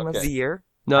 real game of Okay. the year.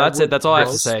 No, I that's it. would That's all I have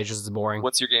to propose- say. It's just boring.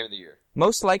 What's your game of the year?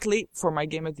 Most likely, for my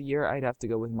game of the year, I'd have to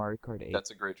go with Mario Kart 8. That's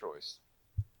a great choice.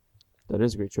 That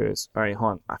is a great choice. All right,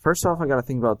 hold on. First off, I got to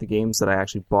think about the games that I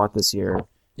actually bought this year.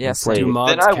 Yes, Play. Do Then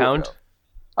mods then I will count? go.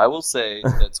 I will say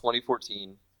that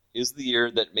 2014 is the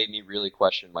year that made me really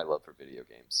question my love for video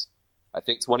games. I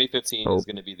think 2015 is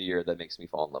going to be the year that makes me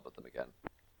fall in love with them again.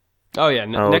 Oh yeah,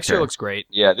 next year okay. looks great.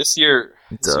 Yeah, this year.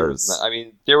 It This year was does. not, I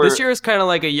mean, there were. This year is kind of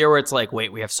like a year where it's like,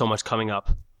 wait, we have so much coming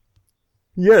up.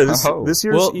 Yeah, Oh. this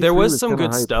year's Well, E3 there was some kinda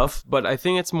good hype. stuff, but I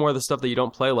think it's more the stuff that you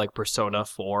don't play, like Persona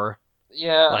 4,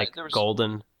 Yeah, like there was.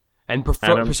 Golden, and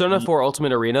Adam, Persona you- 4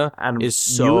 Ultimate Arena Adam,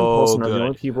 is you and so Paulson are the only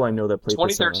good. people I know that play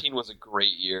 2013 was a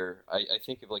great year. I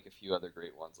think of like a few other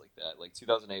great ones like that. Like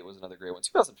 2008 was another great one.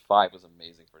 2005 was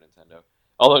amazing for Nintendo.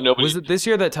 Although nobody. Was it this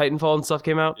year that Titanfall and stuff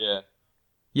came out? Yeah.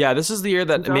 Yeah, this is the year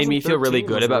that made me feel really 2013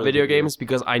 good was about really video good year. games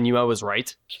because I knew I was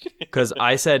right. Because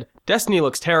I said, Destiny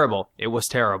looks terrible. It was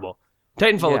terrible.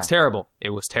 Titanfall Yeah. looks terrible. It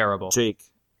was terrible. Jake,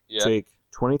 Yeah. Jake,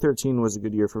 2013 was a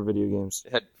good year for video games.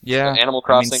 It had Yeah, Animal I mean,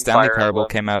 Crossing, Stanley Fire Parable Emblem,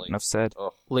 came out, like, enough said.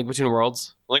 oh, Link Between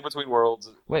Worlds. Link Between Worlds.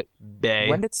 Bay.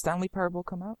 When did Stanley Parable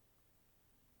come out?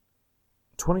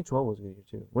 2012 was a good year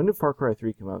too. When did Far Cry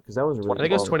 3 come out? Because that was a really I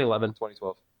think it was good 2011.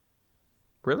 2012.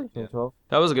 Really? 2012.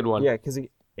 That was a good one. Yeah, because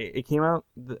it came out,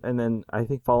 and then I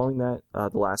think following that,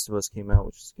 The Last of Us came out,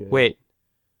 which is good. Wait.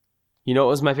 You know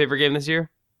what was my favorite game this year?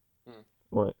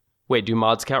 What? Wait, do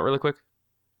mods count really quick?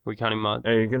 Are we counting mods?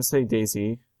 Are you gonna say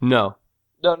DayZ? No.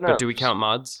 No. But do we count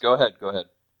mods? Go ahead.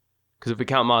 Because if we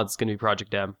count mods, it's going to be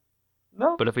Project M.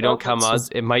 No. But if we no, don't count that's- mods,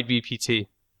 it might be PT.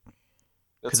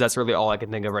 Because that's really all I can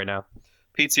think of right now.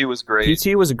 PT was great.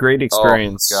 PT was a great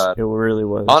experience. God. It really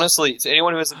was. Honestly, to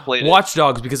anyone who hasn't played it, Watch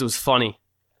Dogs because it was funny.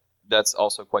 that's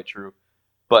also quite true.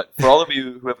 But for all of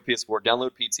you who have a PS4,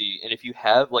 download PT, and if you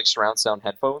have like surround sound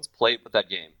headphones, play it with that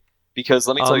game. Because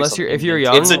let me tell you Unless something. if you're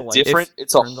young, it's a if- different.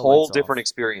 It's a turn the whole lights different off.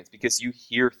 experience because you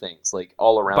hear things like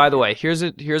all around. By the you. way, here's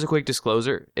a quick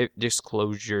disclosure,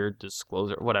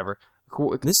 whatever.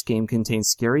 This game contains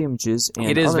scary images and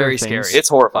It is other very things. scary. it's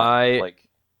horrifying.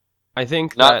 I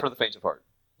think Not that for the faint of heart.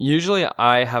 usually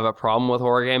I have a problem with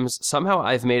horror games. Somehow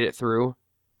I've made it through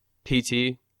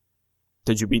PT.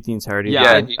 Did you beat the entirety?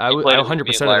 Yeah, of the game? I played it with 100% me of and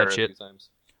that Lyra a shit. few times.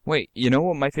 Wait, you know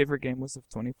what my favorite game was of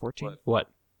 2014? What? What?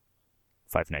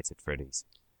 Five Nights at Freddy's.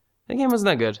 That game wasn't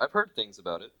that good. I've heard things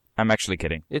about it. I'm actually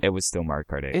kidding. It- It was still Mario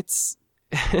Kart 8. It's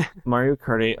Mario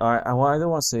Kart 8. I don't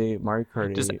want to say Mario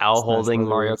Kart 8. just Al Smash holding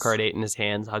Mario Brothers. Kart 8 in his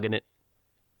hands, hugging it.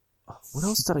 What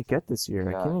else did I get this year?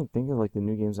 I God. can't even think of like the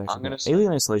new games I I'm actually gonna got. say-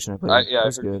 Alien Isolation I played. Yeah, That I've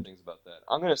was heard good good. things about that.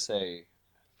 I'm gonna say,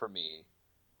 for me,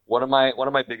 one of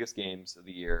my biggest games of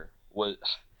the year was.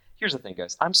 Here's the thing,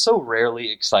 guys. I'm so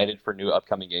rarely excited for new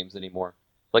upcoming games anymore.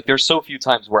 Like, there's so few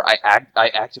times where I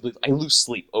actively lose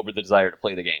sleep over the desire to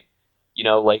play the game. You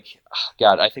know, like,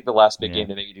 God, I think the last big Yeah. game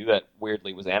that made me do that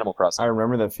weirdly was Animal Crossing. I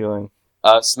remember that feeling.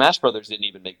 Smash Brothers didn't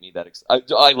even make me that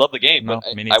excited. I love the game, No,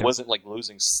 but me I neither. wasn't like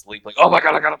losing sleep. Like, oh my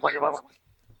god, I gotta play it.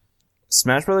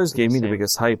 Smash Brothers gave me the Same.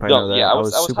 biggest hype. I No, know that. yeah, I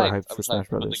was super hyped. hyped I for was Smash hyped.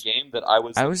 But Brothers. the game that I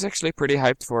was actually pretty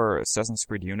hyped for Assassin's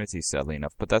Creed Unity, sadly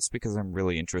enough, but that's because I'm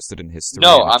really interested in history.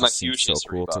 No, and it I'm a just seems huge so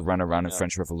history cool buff. to run around in Yeah.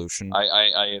 French Revolution.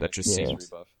 I That just history seems-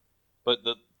 buff. But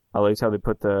the I liked how they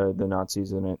put the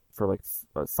Nazis in it for like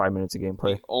 5 minutes of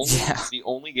gameplay. the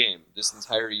only game this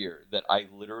entire year that I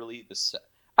literally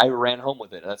I ran home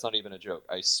with it. That's not even a joke.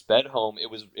 I sped home.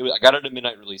 I got it at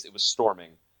midnight release. It was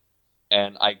storming,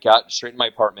 and I got straight in my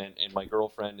apartment, and my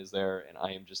girlfriend is there, and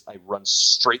I run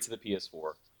straight to the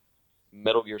PS4.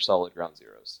 Metal Gear Solid Ground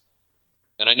Zeroes.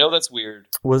 And I know that's weird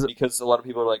Was it? because a lot of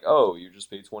people are like, "Oh, you just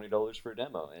paid $20 for a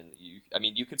demo," and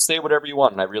you could say whatever you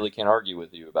want, and I really can't argue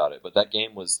with you about it. But that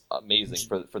game was amazing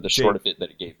for the short of it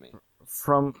that it gave me.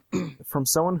 From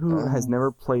someone who has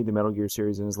never played the Metal Gear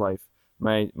series in his life,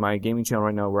 my gaming channel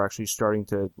right now, we're actually starting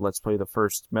to let's play the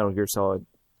first Metal Gear Solid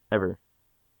ever.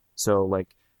 So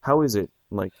like, how is it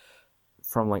like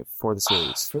for the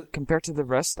series? Compared to the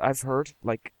rest, I've heard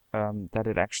that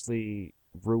it actually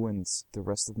ruins the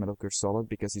rest of Metal Gear Solid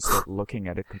because you start looking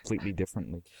at it completely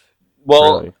differently.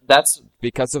 Well, Really? that's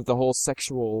Because of the whole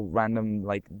sexual, random,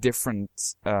 different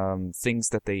things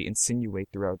that they insinuate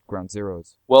throughout Ground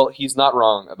Zeroes. well, he's not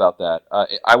wrong about that.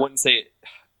 I wouldn't say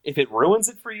if it ruins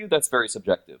it for you, that's very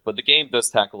subjective. But the game does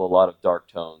tackle a lot of dark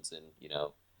tones, and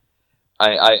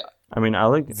I mean, I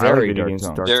like Very video dark games with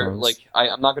tones. dark they're tones. like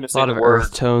I'm not going to A say lot the of word.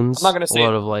 earth tones. I'm not gonna say a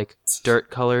lot it. of like dirt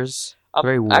colors.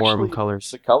 Very warm Actually,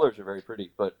 colors. The colors are very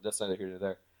pretty, but that's neither here nor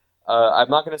there. I'm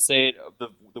not going to say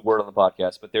the word on the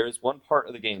podcast, but there is one part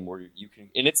of the game where you can,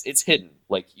 and it's hidden.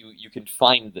 Like you can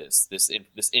find this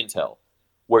intel,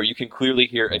 where you can clearly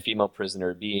hear a female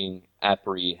prisoner being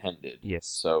apprehended. Yes.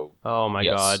 So Oh my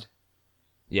yes. god.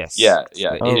 Yes. Yeah.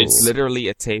 It's Oh. literally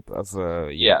a tape of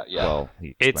Yeah. Well,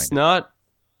 he It's explained not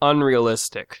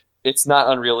unrealistic. It's not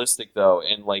unrealistic though,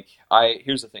 and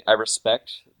here's the thing: I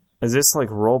respect Is this like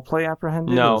roleplay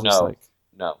apprehended? No. Or is this No. like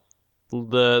no,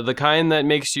 The kind that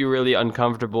makes you really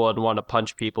uncomfortable and want to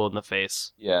punch people in the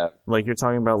face. yeah. like you're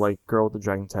talking about like girl with the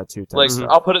dragon tattoo type Like stuff?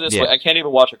 I'll put it this Yeah. way: I can't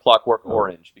even watch A Clockwork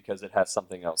Orange because it has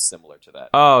something else similar to that.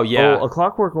 Oh yeah. Oh, A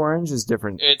Clockwork Orange is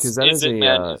different It's because that is is it a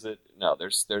man? Is it no?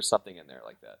 There's something in there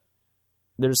like that.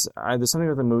 there's something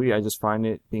with the movie. I just find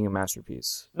it being a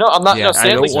masterpiece. No, I'm not. Yeah, no, I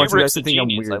Stanley don't want you guys Kubrick's to a think I'm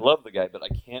genius. I weird. love the guy, but I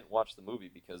can't watch the movie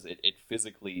because it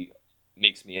physically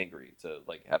makes me angry to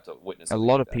have to witness a something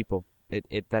lot like of that. people.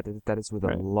 That is with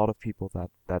Right. a lot of people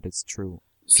that is true.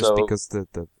 Just So because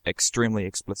the extremely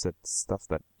explicit stuff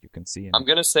that you can see in I'm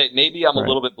gonna say maybe I'm a Right.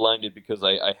 little bit blinded because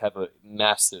I have a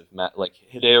massive like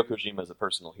Hideo Kojima is a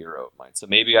personal hero of mine, so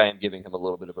maybe I am giving him a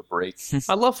little bit of a break.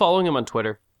 I love following him on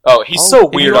Twitter. Oh, he's Oh, so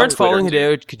If weird. you on aren't Twitter, following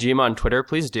dude. Hideo Kojima on Twitter,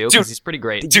 please do, Dude. because he's pretty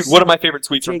great. Dude, one of my favorite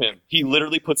tweets from Jake- him. He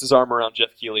literally puts his arm around Jeff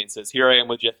Keighley and says, "Here I am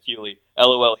with Jeff Keighley.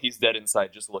 LOL, he's dead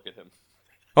inside. Just look at him."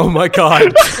 Oh my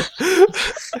god.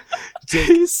 Jake-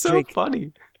 He's so Jake-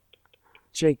 funny.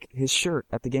 Jake, his shirt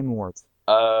at the Game Awards.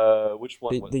 Which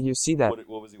one? Did, was did you see that?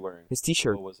 What was he wearing? His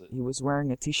T-shirt. What was it? He was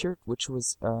wearing a T-shirt which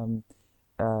was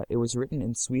it was written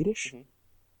in Swedish, Mhm.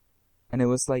 and it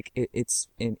was like it's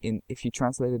in if you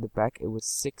translated it back, it was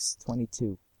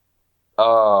 6/22,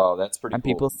 Oh, that's pretty and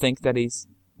cool. people think that he's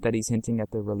hinting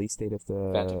at the release date of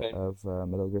Phantom Pain?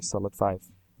 Metal Gear Solid 5,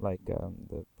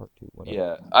 the part 2, whatever.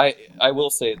 Yeah, I will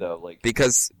say though, like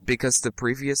Because the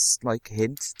previous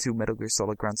hint to Metal Gear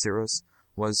Solid Ground Zeroes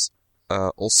was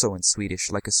also in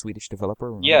Swedish, like a Swedish developer.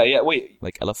 Remember? yeah. Wait,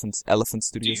 Like Elephant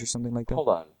Studios you- or something like that. hold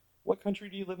on. What country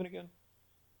do you live in again?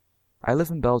 I live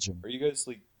in Belgium. Are you guys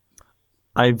like?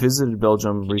 I visited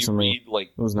Belgium Can recently. you read like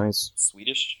It was nice.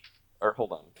 Swedish? Or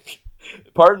hold on.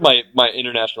 Pardon my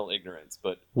international ignorance,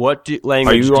 but What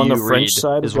language you on do the you French read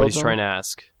side is as what well, he's John? trying to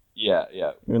ask. yeah.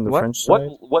 You're in the What? French side.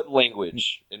 What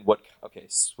language and what? Okay,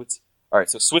 All right,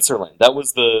 so Switzerland. That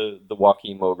was the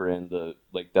Joachim Mogren.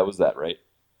 That was that, right?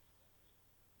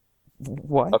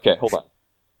 What? Okay, hold on.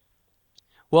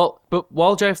 Well, but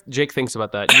while Jake thinks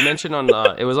about that, you mentioned on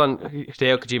it was on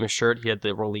Hideo Kojima's shirt. He had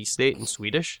the release date in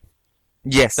Swedish.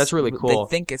 Yes, That's really cool. They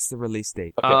think it's the release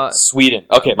date. Okay, Sweden.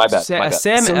 Okay, my bad. my bad.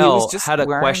 Sam So he L was just had a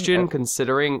wearing question a-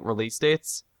 considering release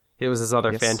dates. It was this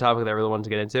other Yes. fan topic that I really wanted to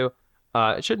get into.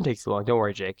 It shouldn't take too long. Don't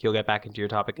worry, Jake. You'll get back into your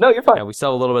topic. No, you're fine. Yeah, we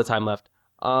still have a little bit of time left.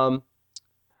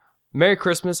 Merry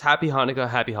Christmas, Happy Hanukkah,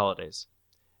 Happy Holidays.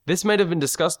 This might have been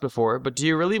discussed before, but do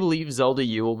you really believe Zelda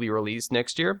U will be released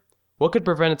next year? What could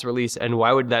prevent its release, and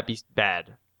why would that be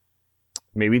bad?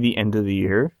 Maybe the end of the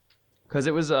year Because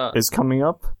it was is coming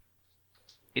up.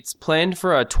 it's planned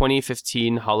for a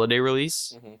 2015 holiday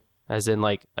release, Mhm. as in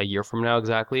like a year from now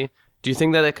exactly. Do you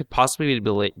think that it could possibly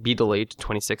be delayed to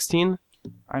 2016?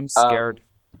 I'm scared.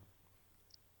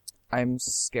 I'm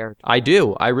scared. I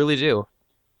do. I really do.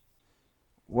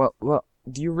 Well,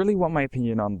 do you really want my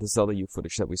opinion on the Zelda U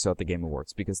footage that we saw at the Game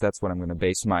Awards? Because that's what I'm going to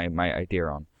base my idea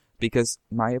on. Because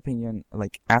my opinion,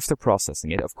 like, after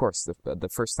processing it, of course, the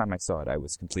first time I saw it, I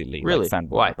was completely Really? fanboy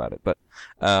Why? about it. But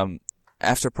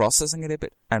after processing it a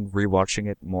bit and rewatching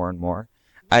it more and more,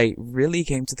 I really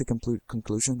came to the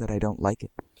conclusion that I don't like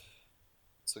it.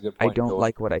 That's a good I point. don't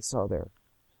like what I saw there.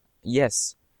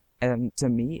 Yes, and to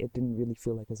me, it didn't really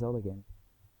feel like a Zelda game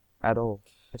at all.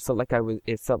 It felt like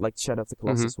It felt like Shadow of the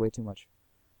Colossus way too much,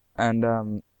 and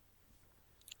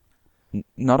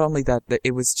not only that,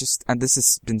 it was just, and this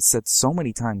has been said so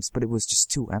many times, but it was just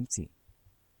too empty.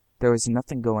 There was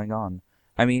nothing going on.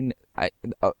 I mean,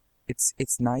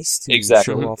 it's nice to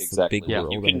show off the big Yeah.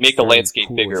 world. You and can it's make the very landscape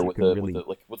cool bigger if you with can a really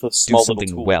with a do small little something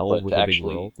tool, well but with to a big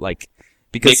actually world, like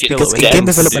because make it because dense game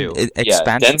development too.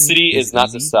 expansion density is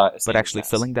not the easy, size, but actually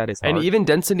filling that is hard. And even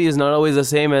density is not always the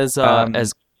same as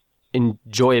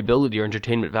enjoyability or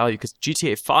entertainment value, because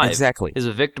GTA 5 Exactly. is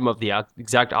a victim of the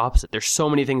exact opposite. There's so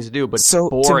many things to do, but So,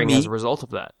 it's to boring me- as a result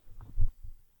of that.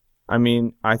 I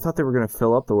mean, I thought they were going to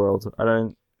fill up the world. I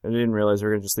didn't realize they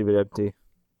were going to just leave it empty.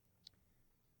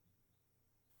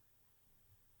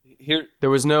 here. There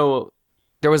was not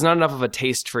enough of a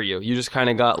taste for you. You just kind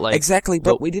of got like Exactly,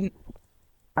 but the- we didn't.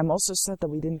 I'm also sad that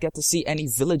we didn't get to see any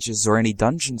villages or any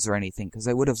dungeons or anything, because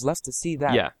I would have loved to see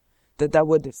that. Yeah. That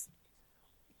would have.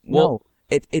 Well-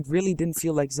 No, it really didn't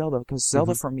feel like Zelda, because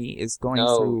Zelda for me is going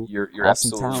No, through you're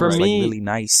awesome absolutely towns, For right. me- like really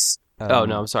nice. Oh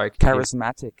no, I'm sorry. Continue.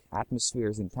 Charismatic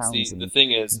atmospheres in towns. See, and the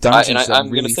thing is, dungeons that I'm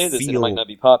going to really say this, and it feel might not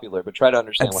be popular, but try to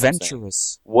understand what I'm saying.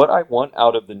 adventurous. What I want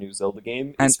out of the new Zelda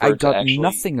game And is for I it to got actually,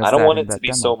 nothing of I don't that want in it to that be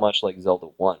demo. so much like Zelda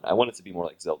 1. I want it to be more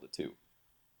like Zelda 2.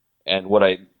 And what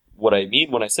I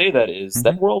mean when I say that is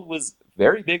that world was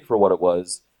very big for what it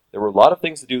was. There were a lot of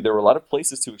things to do. There were a lot of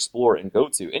places to explore and go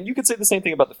to. And you could say the same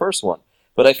thing about the first one.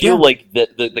 But I feel Yeah. like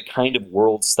the kind of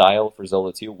world style for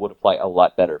Zelda 2 would apply a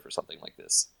lot better for something like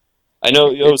this. I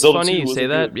know, It's Zelda funny 2 you wasn't say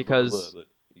that good, because- but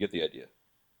you get the idea.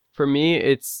 For me,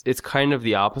 it's kind of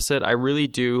the opposite. I really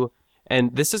do,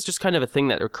 and this is just kind of a thing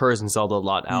that occurs in Zelda a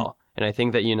lot, Al. And I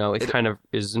think that it kind of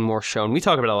is more shown. We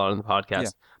talk about it a lot on the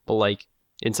podcast, but like,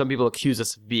 and some people accuse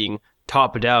us of being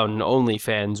top-down only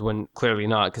fans when clearly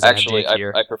not. Because Actually, I have Jake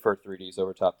here. I prefer 3Ds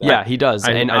over top-down. Yeah, he does,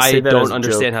 and I say I that as don't a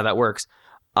understand joke. how that works.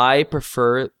 I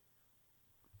prefer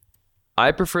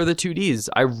the 2Ds.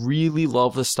 I really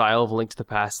love the style of Link to the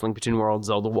Past, Link Between Worlds,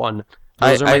 Zelda 1.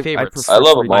 Those are my favorites. I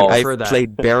love them all. I I've prefer that.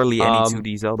 played barely any Um,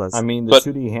 2D Zeldas. I mean, the But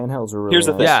 2D handhelds are really here's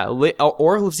the thing. nice. Yeah,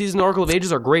 Oracle of Seasons and Oracle of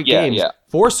Ages are great Yeah, games. yeah.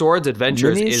 Four Swords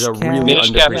Adventures Minish is a Cap- really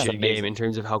Minish Cap is underappreciated amazing. game in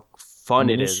terms of how fun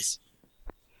it Minish- is.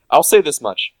 I'll say this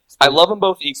much. I love them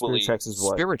both equally. Spirit Tracks is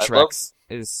what? Spirit I Tracks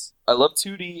is I love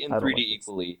 2D and I don't 3D like this.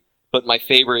 equally, but my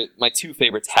two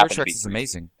favorites Spirit happen to be Tracks is 3D.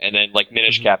 amazing. And then like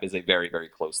Minish Cap is a very, very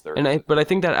close third. But I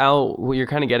think that, Al, what you're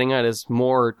kind of getting at is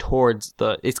more towards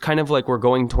it's kind of like we're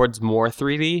going towards more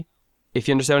 3D, if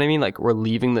you understand what I mean. Like, we're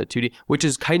leaving the 2D, which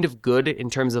is kind of good in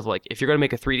terms of, like, if you're going to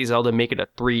make a 3D Zelda, make it a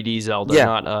 3D Zelda, Yeah.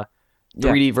 not a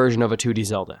 3D version of a 2D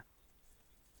Zelda.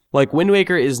 Like, Wind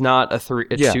Waker is not a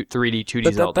 3D 2D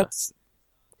but Zelda. that's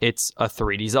It's a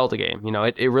 3D Zelda game.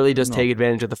 It really does take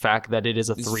advantage of the fact that it is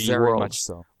a 3D very world much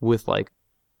so. with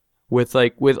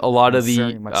a lot of the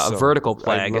Very much so. vertical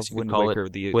play, I I guess love you could Wind call Waker,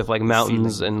 it, with like the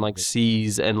mountains feeling and like of it.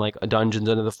 seas and like dungeons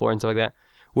under the floor and stuff like that,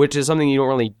 which is something you don't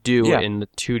really do Yeah. in the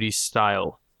 2D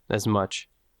style as much,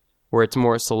 where it's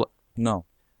more No,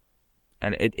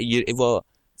 and well,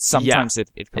 sometimes it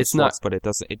It's conflicts, not- but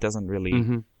it doesn't really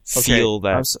Mhm. feel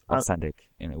Okay, that authentic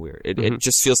in a weird. It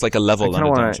just feels like a I level kind in of a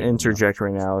want dungeon. to interject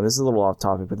right now. This is a little off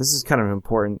topic, but this is kind of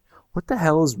important. What the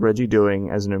hell is Reggie doing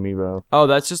as an amiibo? Oh,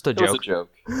 that's just a It was a joke.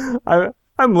 joke.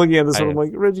 I'm looking at this I- and I'm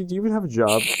like, Reggie, do you even have a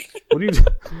job? What do you do?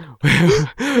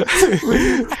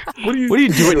 What do you do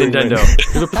at doing right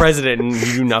Nintendo? You're the president and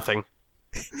you do nothing.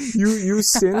 You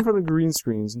stand in front of green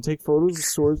screens and take photos of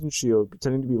swords and shield,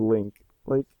 pretending to be Link.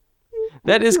 Like,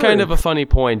 That is Sure. kind of a funny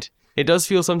point. It does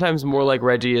feel sometimes more like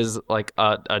Reggie is like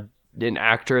an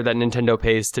actor that Nintendo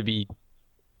pays to be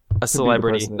a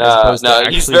celebrity. president. as No, opposed to no,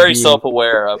 he's actually very being-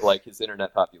 self-aware of like his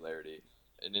internet popularity,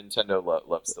 and Nintendo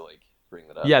loves to like bring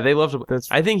that up. Yeah, they love to. That's-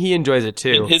 I think he enjoys it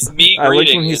too. His me I like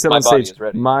greeting when he is said my on body stage, is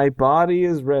ready. "My body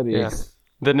is ready." Yeah.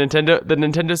 The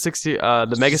Nintendo 60,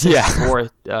 the Mega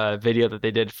 64 video that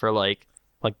they did for like,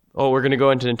 oh, we're gonna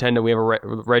go into Nintendo. We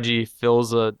have Reggie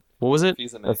fills a, what was it?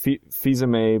 A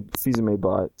Fizame. Fizame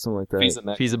bot, something like that.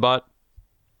 Fizame. Fizabot.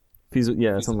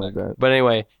 Yeah, something like that. But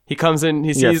anyway, he comes in,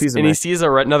 he Yeah, sees, Fizame. and he sees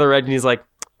another Reggie, and he's like,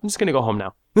 I'm just gonna go home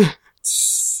now.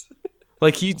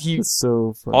 Like he It's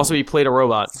so funny. also he played a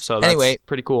robot, so that's Anyway.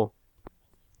 pretty cool.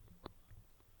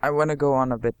 I want to go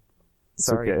on a bit. It's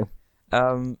Sorry. okay.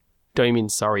 Don't you mean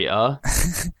sorry? I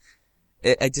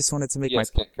just wanted to make Yes,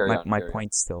 carry on, my carry on.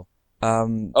 point still. Oh,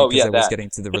 Because yeah, I was that. getting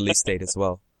to the release date as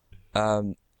well.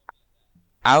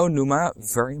 Aonuma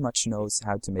very much knows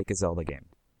how to make a Zelda game.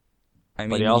 I mean,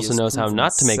 But he also has knows how proven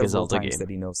not to make a several Zelda times game. that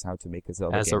he knows how to make a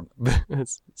Zelda As game.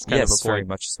 it's kind Yes, of a very point.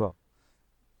 much as well.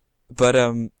 But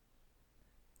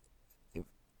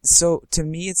so to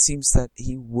me it seems that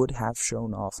he would have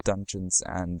shown off dungeons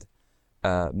and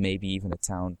maybe even a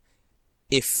town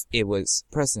if it was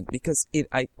present, because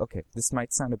okay, this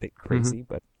might sound a bit crazy,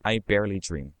 but I barely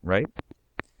dream, right?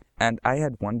 And I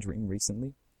had one dream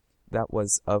recently that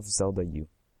was of Zelda U,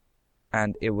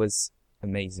 and it was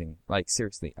amazing. Like,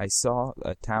 seriously, I saw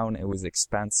a town, it was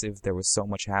expansive, there was so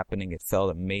much happening, it felt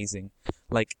amazing.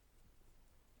 Like,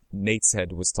 Nate's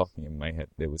head was talking in my head,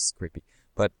 it was creepy.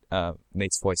 But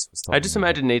Nate's voice was talking. I just in my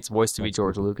head. imagine Nate's voice to be That's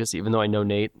George Lucas, even though I know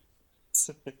Nate.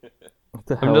 What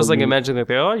the I'm hell, just like dude? imagining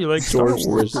like, oh, you like Star George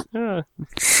Wars? Yeah.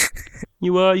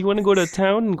 You want to go to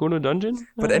town and go to a dungeon?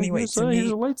 But anyway, to me-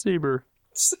 here's a lightsaber.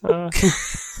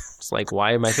 It's like,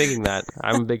 why am I thinking that?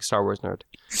 I'm a big Star Wars nerd.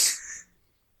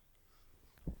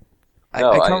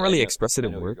 No, I can't really know- express it I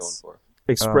in know what you're going words. for.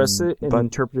 Express it in but-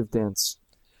 interpretive dance.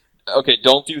 Okay,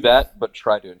 don't do that, but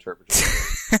try to interpret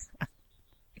it.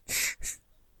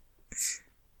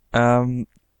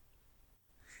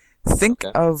 Think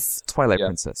Okay. of Twilight Yeah.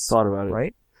 Princess. Thought about it.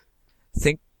 Right?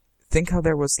 Think how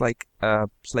there was like a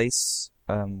place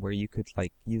where you could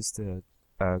like use the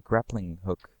grappling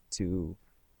hook to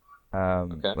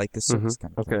Okay. like the circus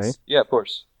kind of Okay. place. Yeah, of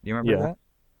course. Do you remember Yeah. that?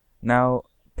 Now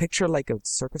picture like a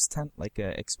circus tent, like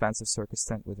a expansive circus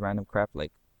tent with random crap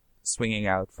like swinging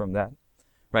out from that.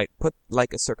 Right, put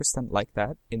like a circus tent like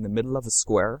that in the middle of a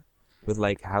square with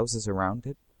like houses around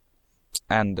it,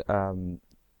 and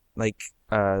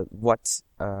what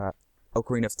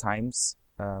Ocarina of Time's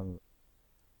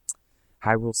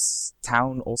Hyrule's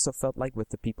town also felt like, with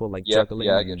the people like Yeah, juggling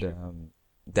yeah, I get and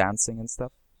dancing and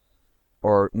stuff,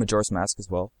 or Majora's Mask as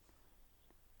well.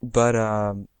 But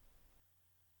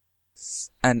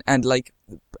and like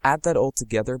add that all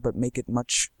together, but make it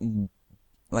much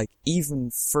like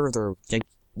even further. Like,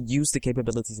 use the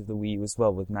capabilities of the Wii U as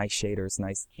well with nice shaders,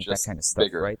 nice that Just kind of stuff.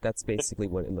 bigger. Right? That's basically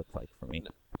what it looked like for me.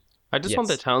 I just want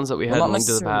the Yes. towns that we had Well, in not Link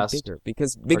to the necessarily Past. bigger,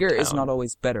 because bigger is town. not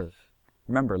always better.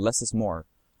 Remember, less is more.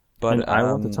 But And I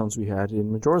want the towns we had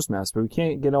in Majora's Mask, but we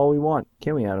can't get all we want,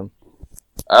 can we, Adam?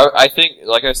 I think,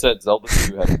 like I said, Zelda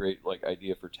 2 had a great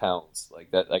idea for towns.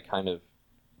 Like that, I kind of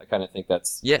think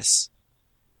that's yes,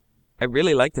 I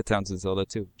really like the towns in Zelda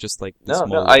too. Just like the No,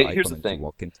 small here's the icon thing. to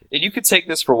walk into. and you could take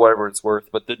this for whatever it's worth,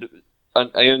 but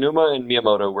Aonuma and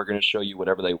Miyamoto were going to show you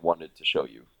whatever they wanted to show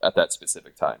you at that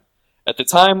specific time. At the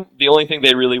time, the only thing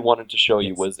they really wanted to show you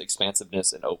Yes. was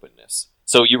expansiveness and openness.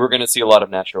 So you were going to see a lot of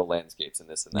natural landscapes and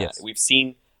this and that. Yes. We've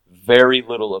seen very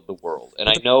little of the world, and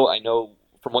But I know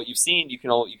from what you've seen, you can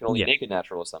only Yeah. make a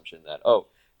natural assumption that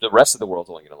the rest of the world's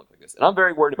only going to look like this. And I'm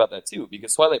very worried about that too,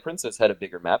 because Twilight Princess had a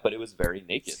bigger map, but it was very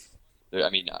naked. I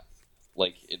mean,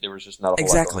 there was just not a whole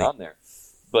Exactly. lot going on there.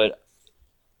 But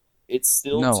it's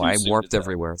still No, too I soon warped to tell.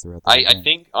 everywhere throughout the I game.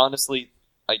 think honestly,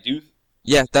 I do.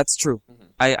 Yeah, that's true. Mhm.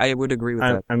 I would agree with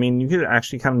that. I mean, you could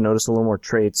actually kind of notice a little more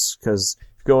traits, because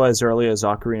if you go as early as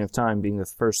Ocarina of Time being the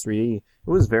first 3D, it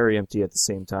was very empty at the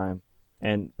same time.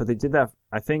 But they did that,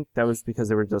 I think that was because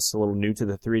they were just a little new to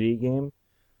the 3D game.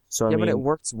 So, Yeah, I mean, but it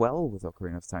works well with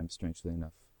Ocarina of Time, strangely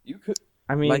enough. You could.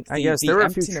 I mean, like I the- guess the there were a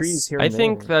few emptiness- trees here I and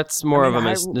think there. that's more I mean, of a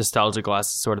Hyrule- nostalgia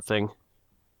glasses sort of thing.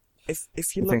 If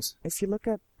You think so? you look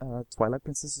at Twilight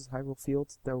Princess's Hyrule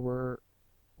Field, there were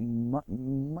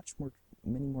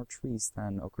many more trees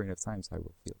than Ocarina of Time's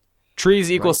Hyrule Field. Trees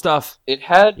equal Right. stuff. It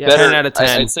had Yeah, better. 10 out of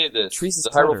 10. I'd say this: Trees is the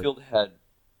Hyrule clutter. Field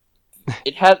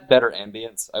had better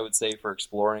ambience, I would say, for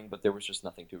exploring, but there was just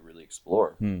nothing to really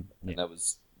explore, Yeah. and that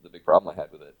was the big problem I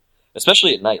had with it.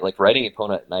 Especially at night, like riding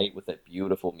Epona at night with that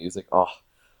beautiful music.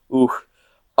 Ooh.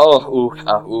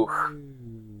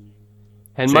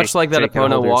 And Jake- much like that Jake,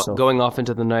 hold Epona yourself. going off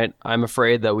into the night, I'm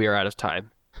afraid that we are out of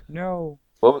time. No.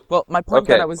 What, Well, my point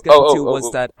Okay. that I was getting Oh, to was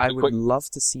oh, that I a would quick- love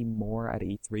to see more at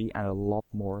E3 and a lot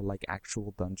more like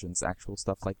actual dungeons, actual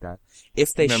stuff like that.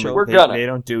 If they Remember, show We're they, gonna. they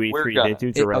don't do E3, We're they gonna. do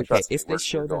It- direct. okay, Trust me, if they we're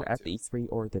show going that at to. the E3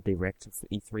 or the direct of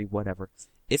E3, whatever,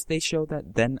 if they show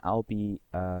that, then I'll be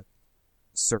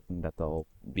certain that they'll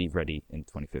be ready in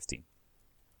 2015.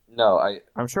 No,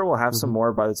 I'm sure we'll have some Mhm.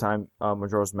 more by the time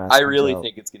Majora's Mask. I comes really out.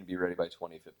 think it's going to be ready by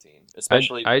 2015.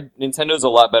 Especially, I Nintendo's a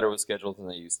lot better with schedules than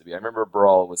they used to be. I remember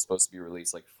Brawl was supposed to be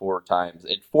released like 4 times,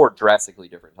 at 4 drastically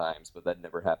different times, but that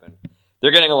never happened.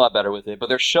 They're getting a lot better with it, but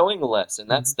they're showing less, and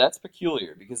that's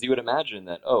peculiar, because you would imagine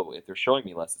that, if they're showing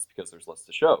me less, it's because there's less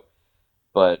to show.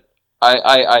 But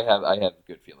I have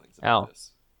good feelings about Al.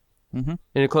 this. Mm-hmm.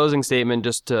 In a closing statement,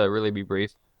 just to really be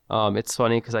brief, it's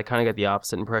funny because I kind of get the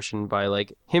opposite impression by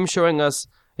like him showing us.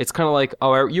 It's kind of like,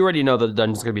 you already know that the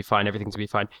dungeon's gonna be fine, everything's gonna be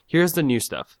fine. Here's the new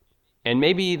stuff, and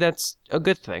maybe that's a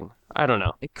good thing. I don't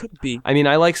know. It could be. I mean,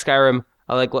 I like Skyrim.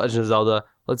 I like Legend of Zelda.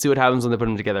 Let's see what happens when they put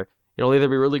them together. It'll either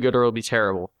be really good or it'll be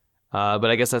terrible. But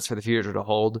I guess that's for the future to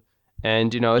hold.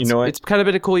 And what? it's kind of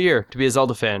been a cool year to be a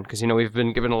Zelda fan because we've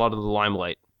been given a lot of the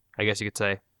limelight, I guess you could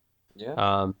say.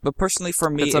 Yeah. But personally, for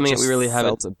me, That's it something that just we really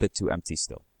felt a bit too empty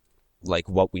still. Like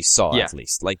what we saw, Yeah. at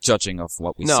least. Like judging of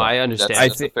what we No, saw. I understand.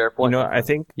 That's a fair point. I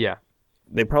think Yeah.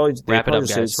 they probably Wrap it up,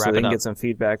 just guys. did so Wrap they it can up. get some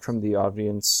feedback from the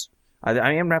audience.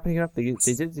 I am wrapping it up. They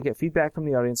did it to get feedback from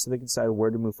the audience so they can decide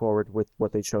where to move forward with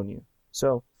what they've shown you.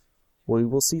 So we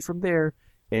will see from there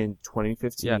in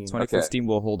 2015. Yeah, 2015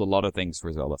 will hold a lot of things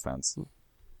for Zelda fans.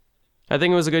 I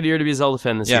think it was a good year to be a Zelda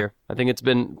fan this Yeah. year. I think it's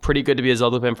been pretty good to be a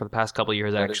Zelda fan for the past couple of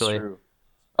years, That is actually. true.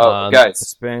 Oh, guys,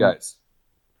 it's been- guys.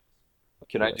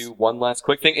 Can I Yes. do one last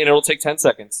quick thing? And it'll take 10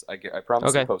 seconds. I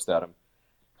promise Okay. to post Adam.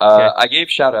 Okay. I gave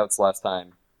shout-outs last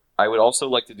time. I would also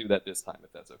like to do that this time,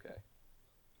 if that's okay.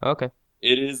 Okay.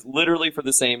 It is literally for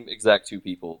the same exact 2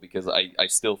 people, because I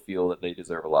still feel that they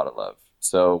deserve a lot of love.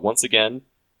 So, once again,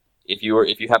 if you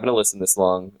happen to listen this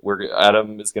long,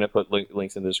 Adam is going to put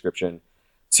links in the description.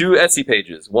 2 Etsy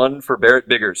pages. One for Barrett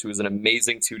Biggers, who is an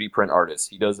amazing 2D print artist.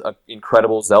 He does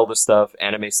incredible Zelda stuff,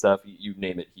 anime stuff, you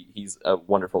name it. He's a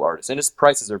wonderful artist, and his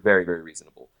prices are very, very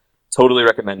reasonable. Totally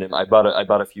recommend him. I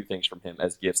bought a few things from him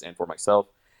as gifts and for myself.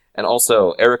 And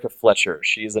also Erica Fletcher.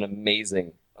 She is an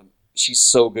amazing. She's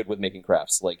so good with making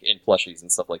crafts, like in plushies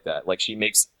and stuff like that. Like she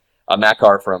makes a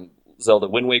Makar from Zelda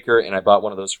Wind Waker, and I bought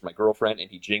one of those for my girlfriend, and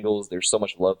he jingles. There's so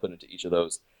much love put into each of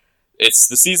those. It's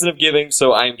the season of giving,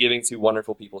 so I am giving to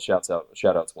wonderful people shout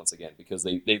outs once again, because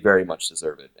they very much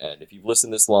deserve it. And if you've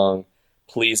listened this long,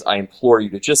 please, I implore you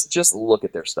to just look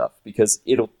at their stuff, because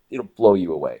it'll blow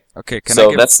you away. Okay, can I So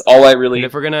give... that's all I really. And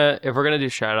if we're gonna do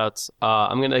shout outs,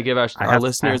 I'm gonna give our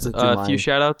listeners to do a mine. few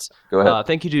shout outs. Go ahead.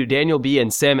 Thank you to Daniel B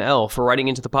and Sam L for writing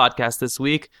into the podcast this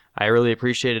week. I really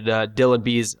appreciated Dylan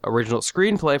B's original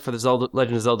screenplay for the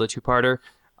Legend of Zelda 2-parter.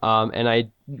 And I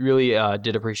really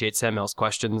did appreciate Sam L's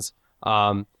questions.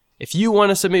 If you want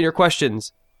to submit your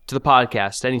questions to the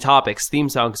podcast, any topics, theme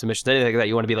song submissions, anything like that,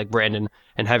 you want to be like Brandon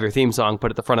and have your theme song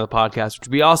put at the front of the podcast, which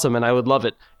would be awesome, and I would love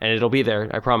it, and it'll be there,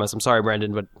 I promise. I'm sorry,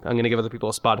 Brandon, but I'm going to give other people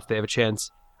a spot if they have a chance,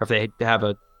 or if they have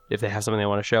something they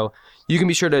want to show. You can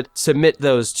be sure to submit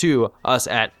those to us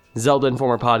at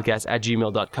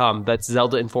zeldainformerpodcast@gmail.com. That's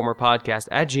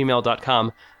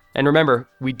zeldainformerpodcast@gmail.com. And remember,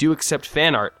 we do accept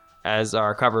fan art as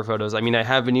our cover photos. I mean, I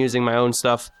have been using my own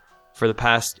stuff for the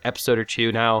past episode or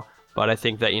 2 now, but I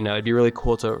think that, it'd be really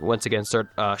cool to once again start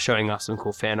showing off some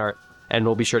cool fan art, and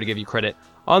we'll be sure to give you credit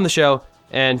on the show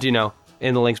and,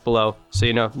 in the links below, so,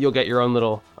 you'll get your own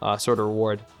little sort of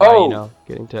reward by,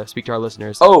 getting to speak to our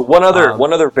listeners. Oh, one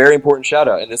other very important shout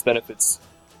out, and this benefits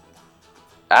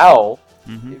Al,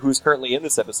 who's currently in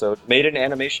this episode, made an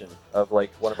animation of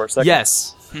like one of our segments.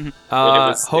 Yes.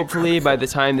 was Hopefully by the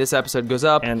time this episode goes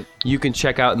up, And you can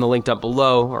check out in the link up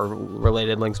below, or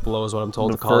related links below is what I'm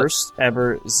told the to call it. first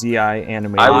ever ZI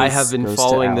animation. I have been goes to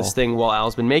following Al. this thing while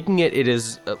Al's been making it. It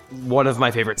is one of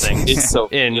my favorite things It's so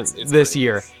in it's this great.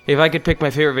 year. If I could pick my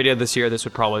favorite video this year, this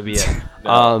would probably be it.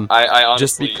 No, I honestly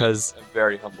just because am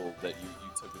very humbled that you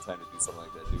took the time to do something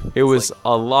like that, dude. it It's was like,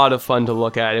 a lot of fun to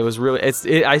look at. It was really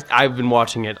I've been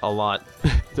watching it a lot, a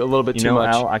little bit You too know,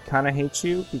 much. Al, I kind of hate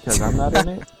you because I'm not in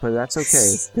it, but that's okay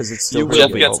because it's still You pretty will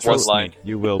Jeff be. gets one Trust line. me,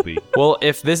 you will be. Well,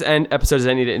 if this episode is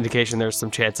any indication, there's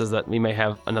some chances that we may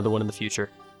have another one in the future.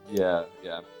 yeah.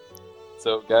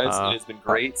 So guys, Uh, it has been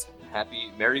great.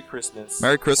 Merry Merry Christmas.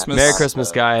 Christmas. Merry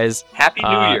Christmas, guys. Happy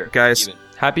New Year, guys. even.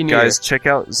 Happy New Guys, Year. check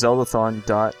out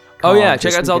Zeldathon.com. Oh yeah,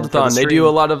 check this out weekend for the Zeldathon. They do stream. a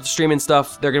lot of streaming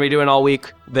stuff. They're gonna be doing all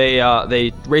week. They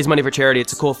raise money for charity.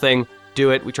 It's a cool thing.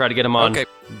 Do it. We try to get them on. Okay.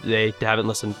 They haven't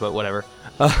listened, but whatever.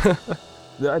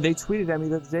 They tweeted at me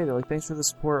the other day. They're like, "Thanks for the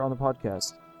support on the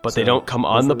podcast." But they So, don't come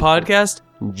on the hopefully- podcast.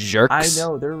 Jerks. I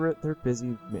know they're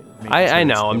busy. I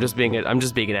know. I'm just being an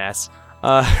ass.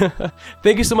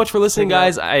 Thank you so much for listening,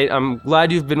 guys. I'm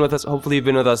glad you've been with us. Hopefully, you've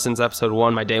been with us since episode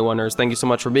 1, my day oneers. Thank you so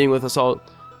much for being with us all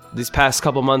these past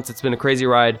couple months. It's been a crazy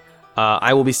ride.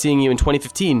 I will be seeing you in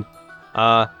 2015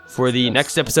 for the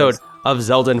next episode of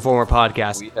Zelda Informer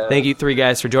Podcast. We have- Thank you, three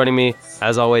guys, for joining me.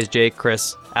 As always, Jake,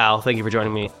 Chris, Al, thank you for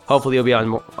joining me. Hopefully you'll be on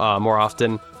more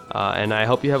often, and I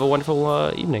hope you have a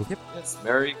wonderful evening. Yep. Yes,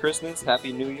 Merry Christmas,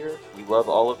 Happy New Year. We love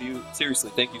all of you. Seriously,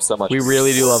 thank you so much. We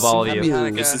really do love all of Happy you.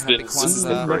 Hanukkah, This has happy been- Kwanzaa, this has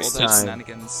been great. all those Next time.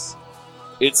 shenanigans.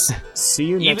 It's See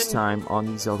you next Even- time on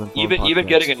the Zelda Informed even Podcast.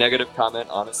 getting a negative comment,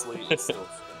 honestly, is still.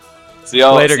 See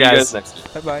y'all Later, see you guys. guys next year.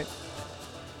 Bye bye.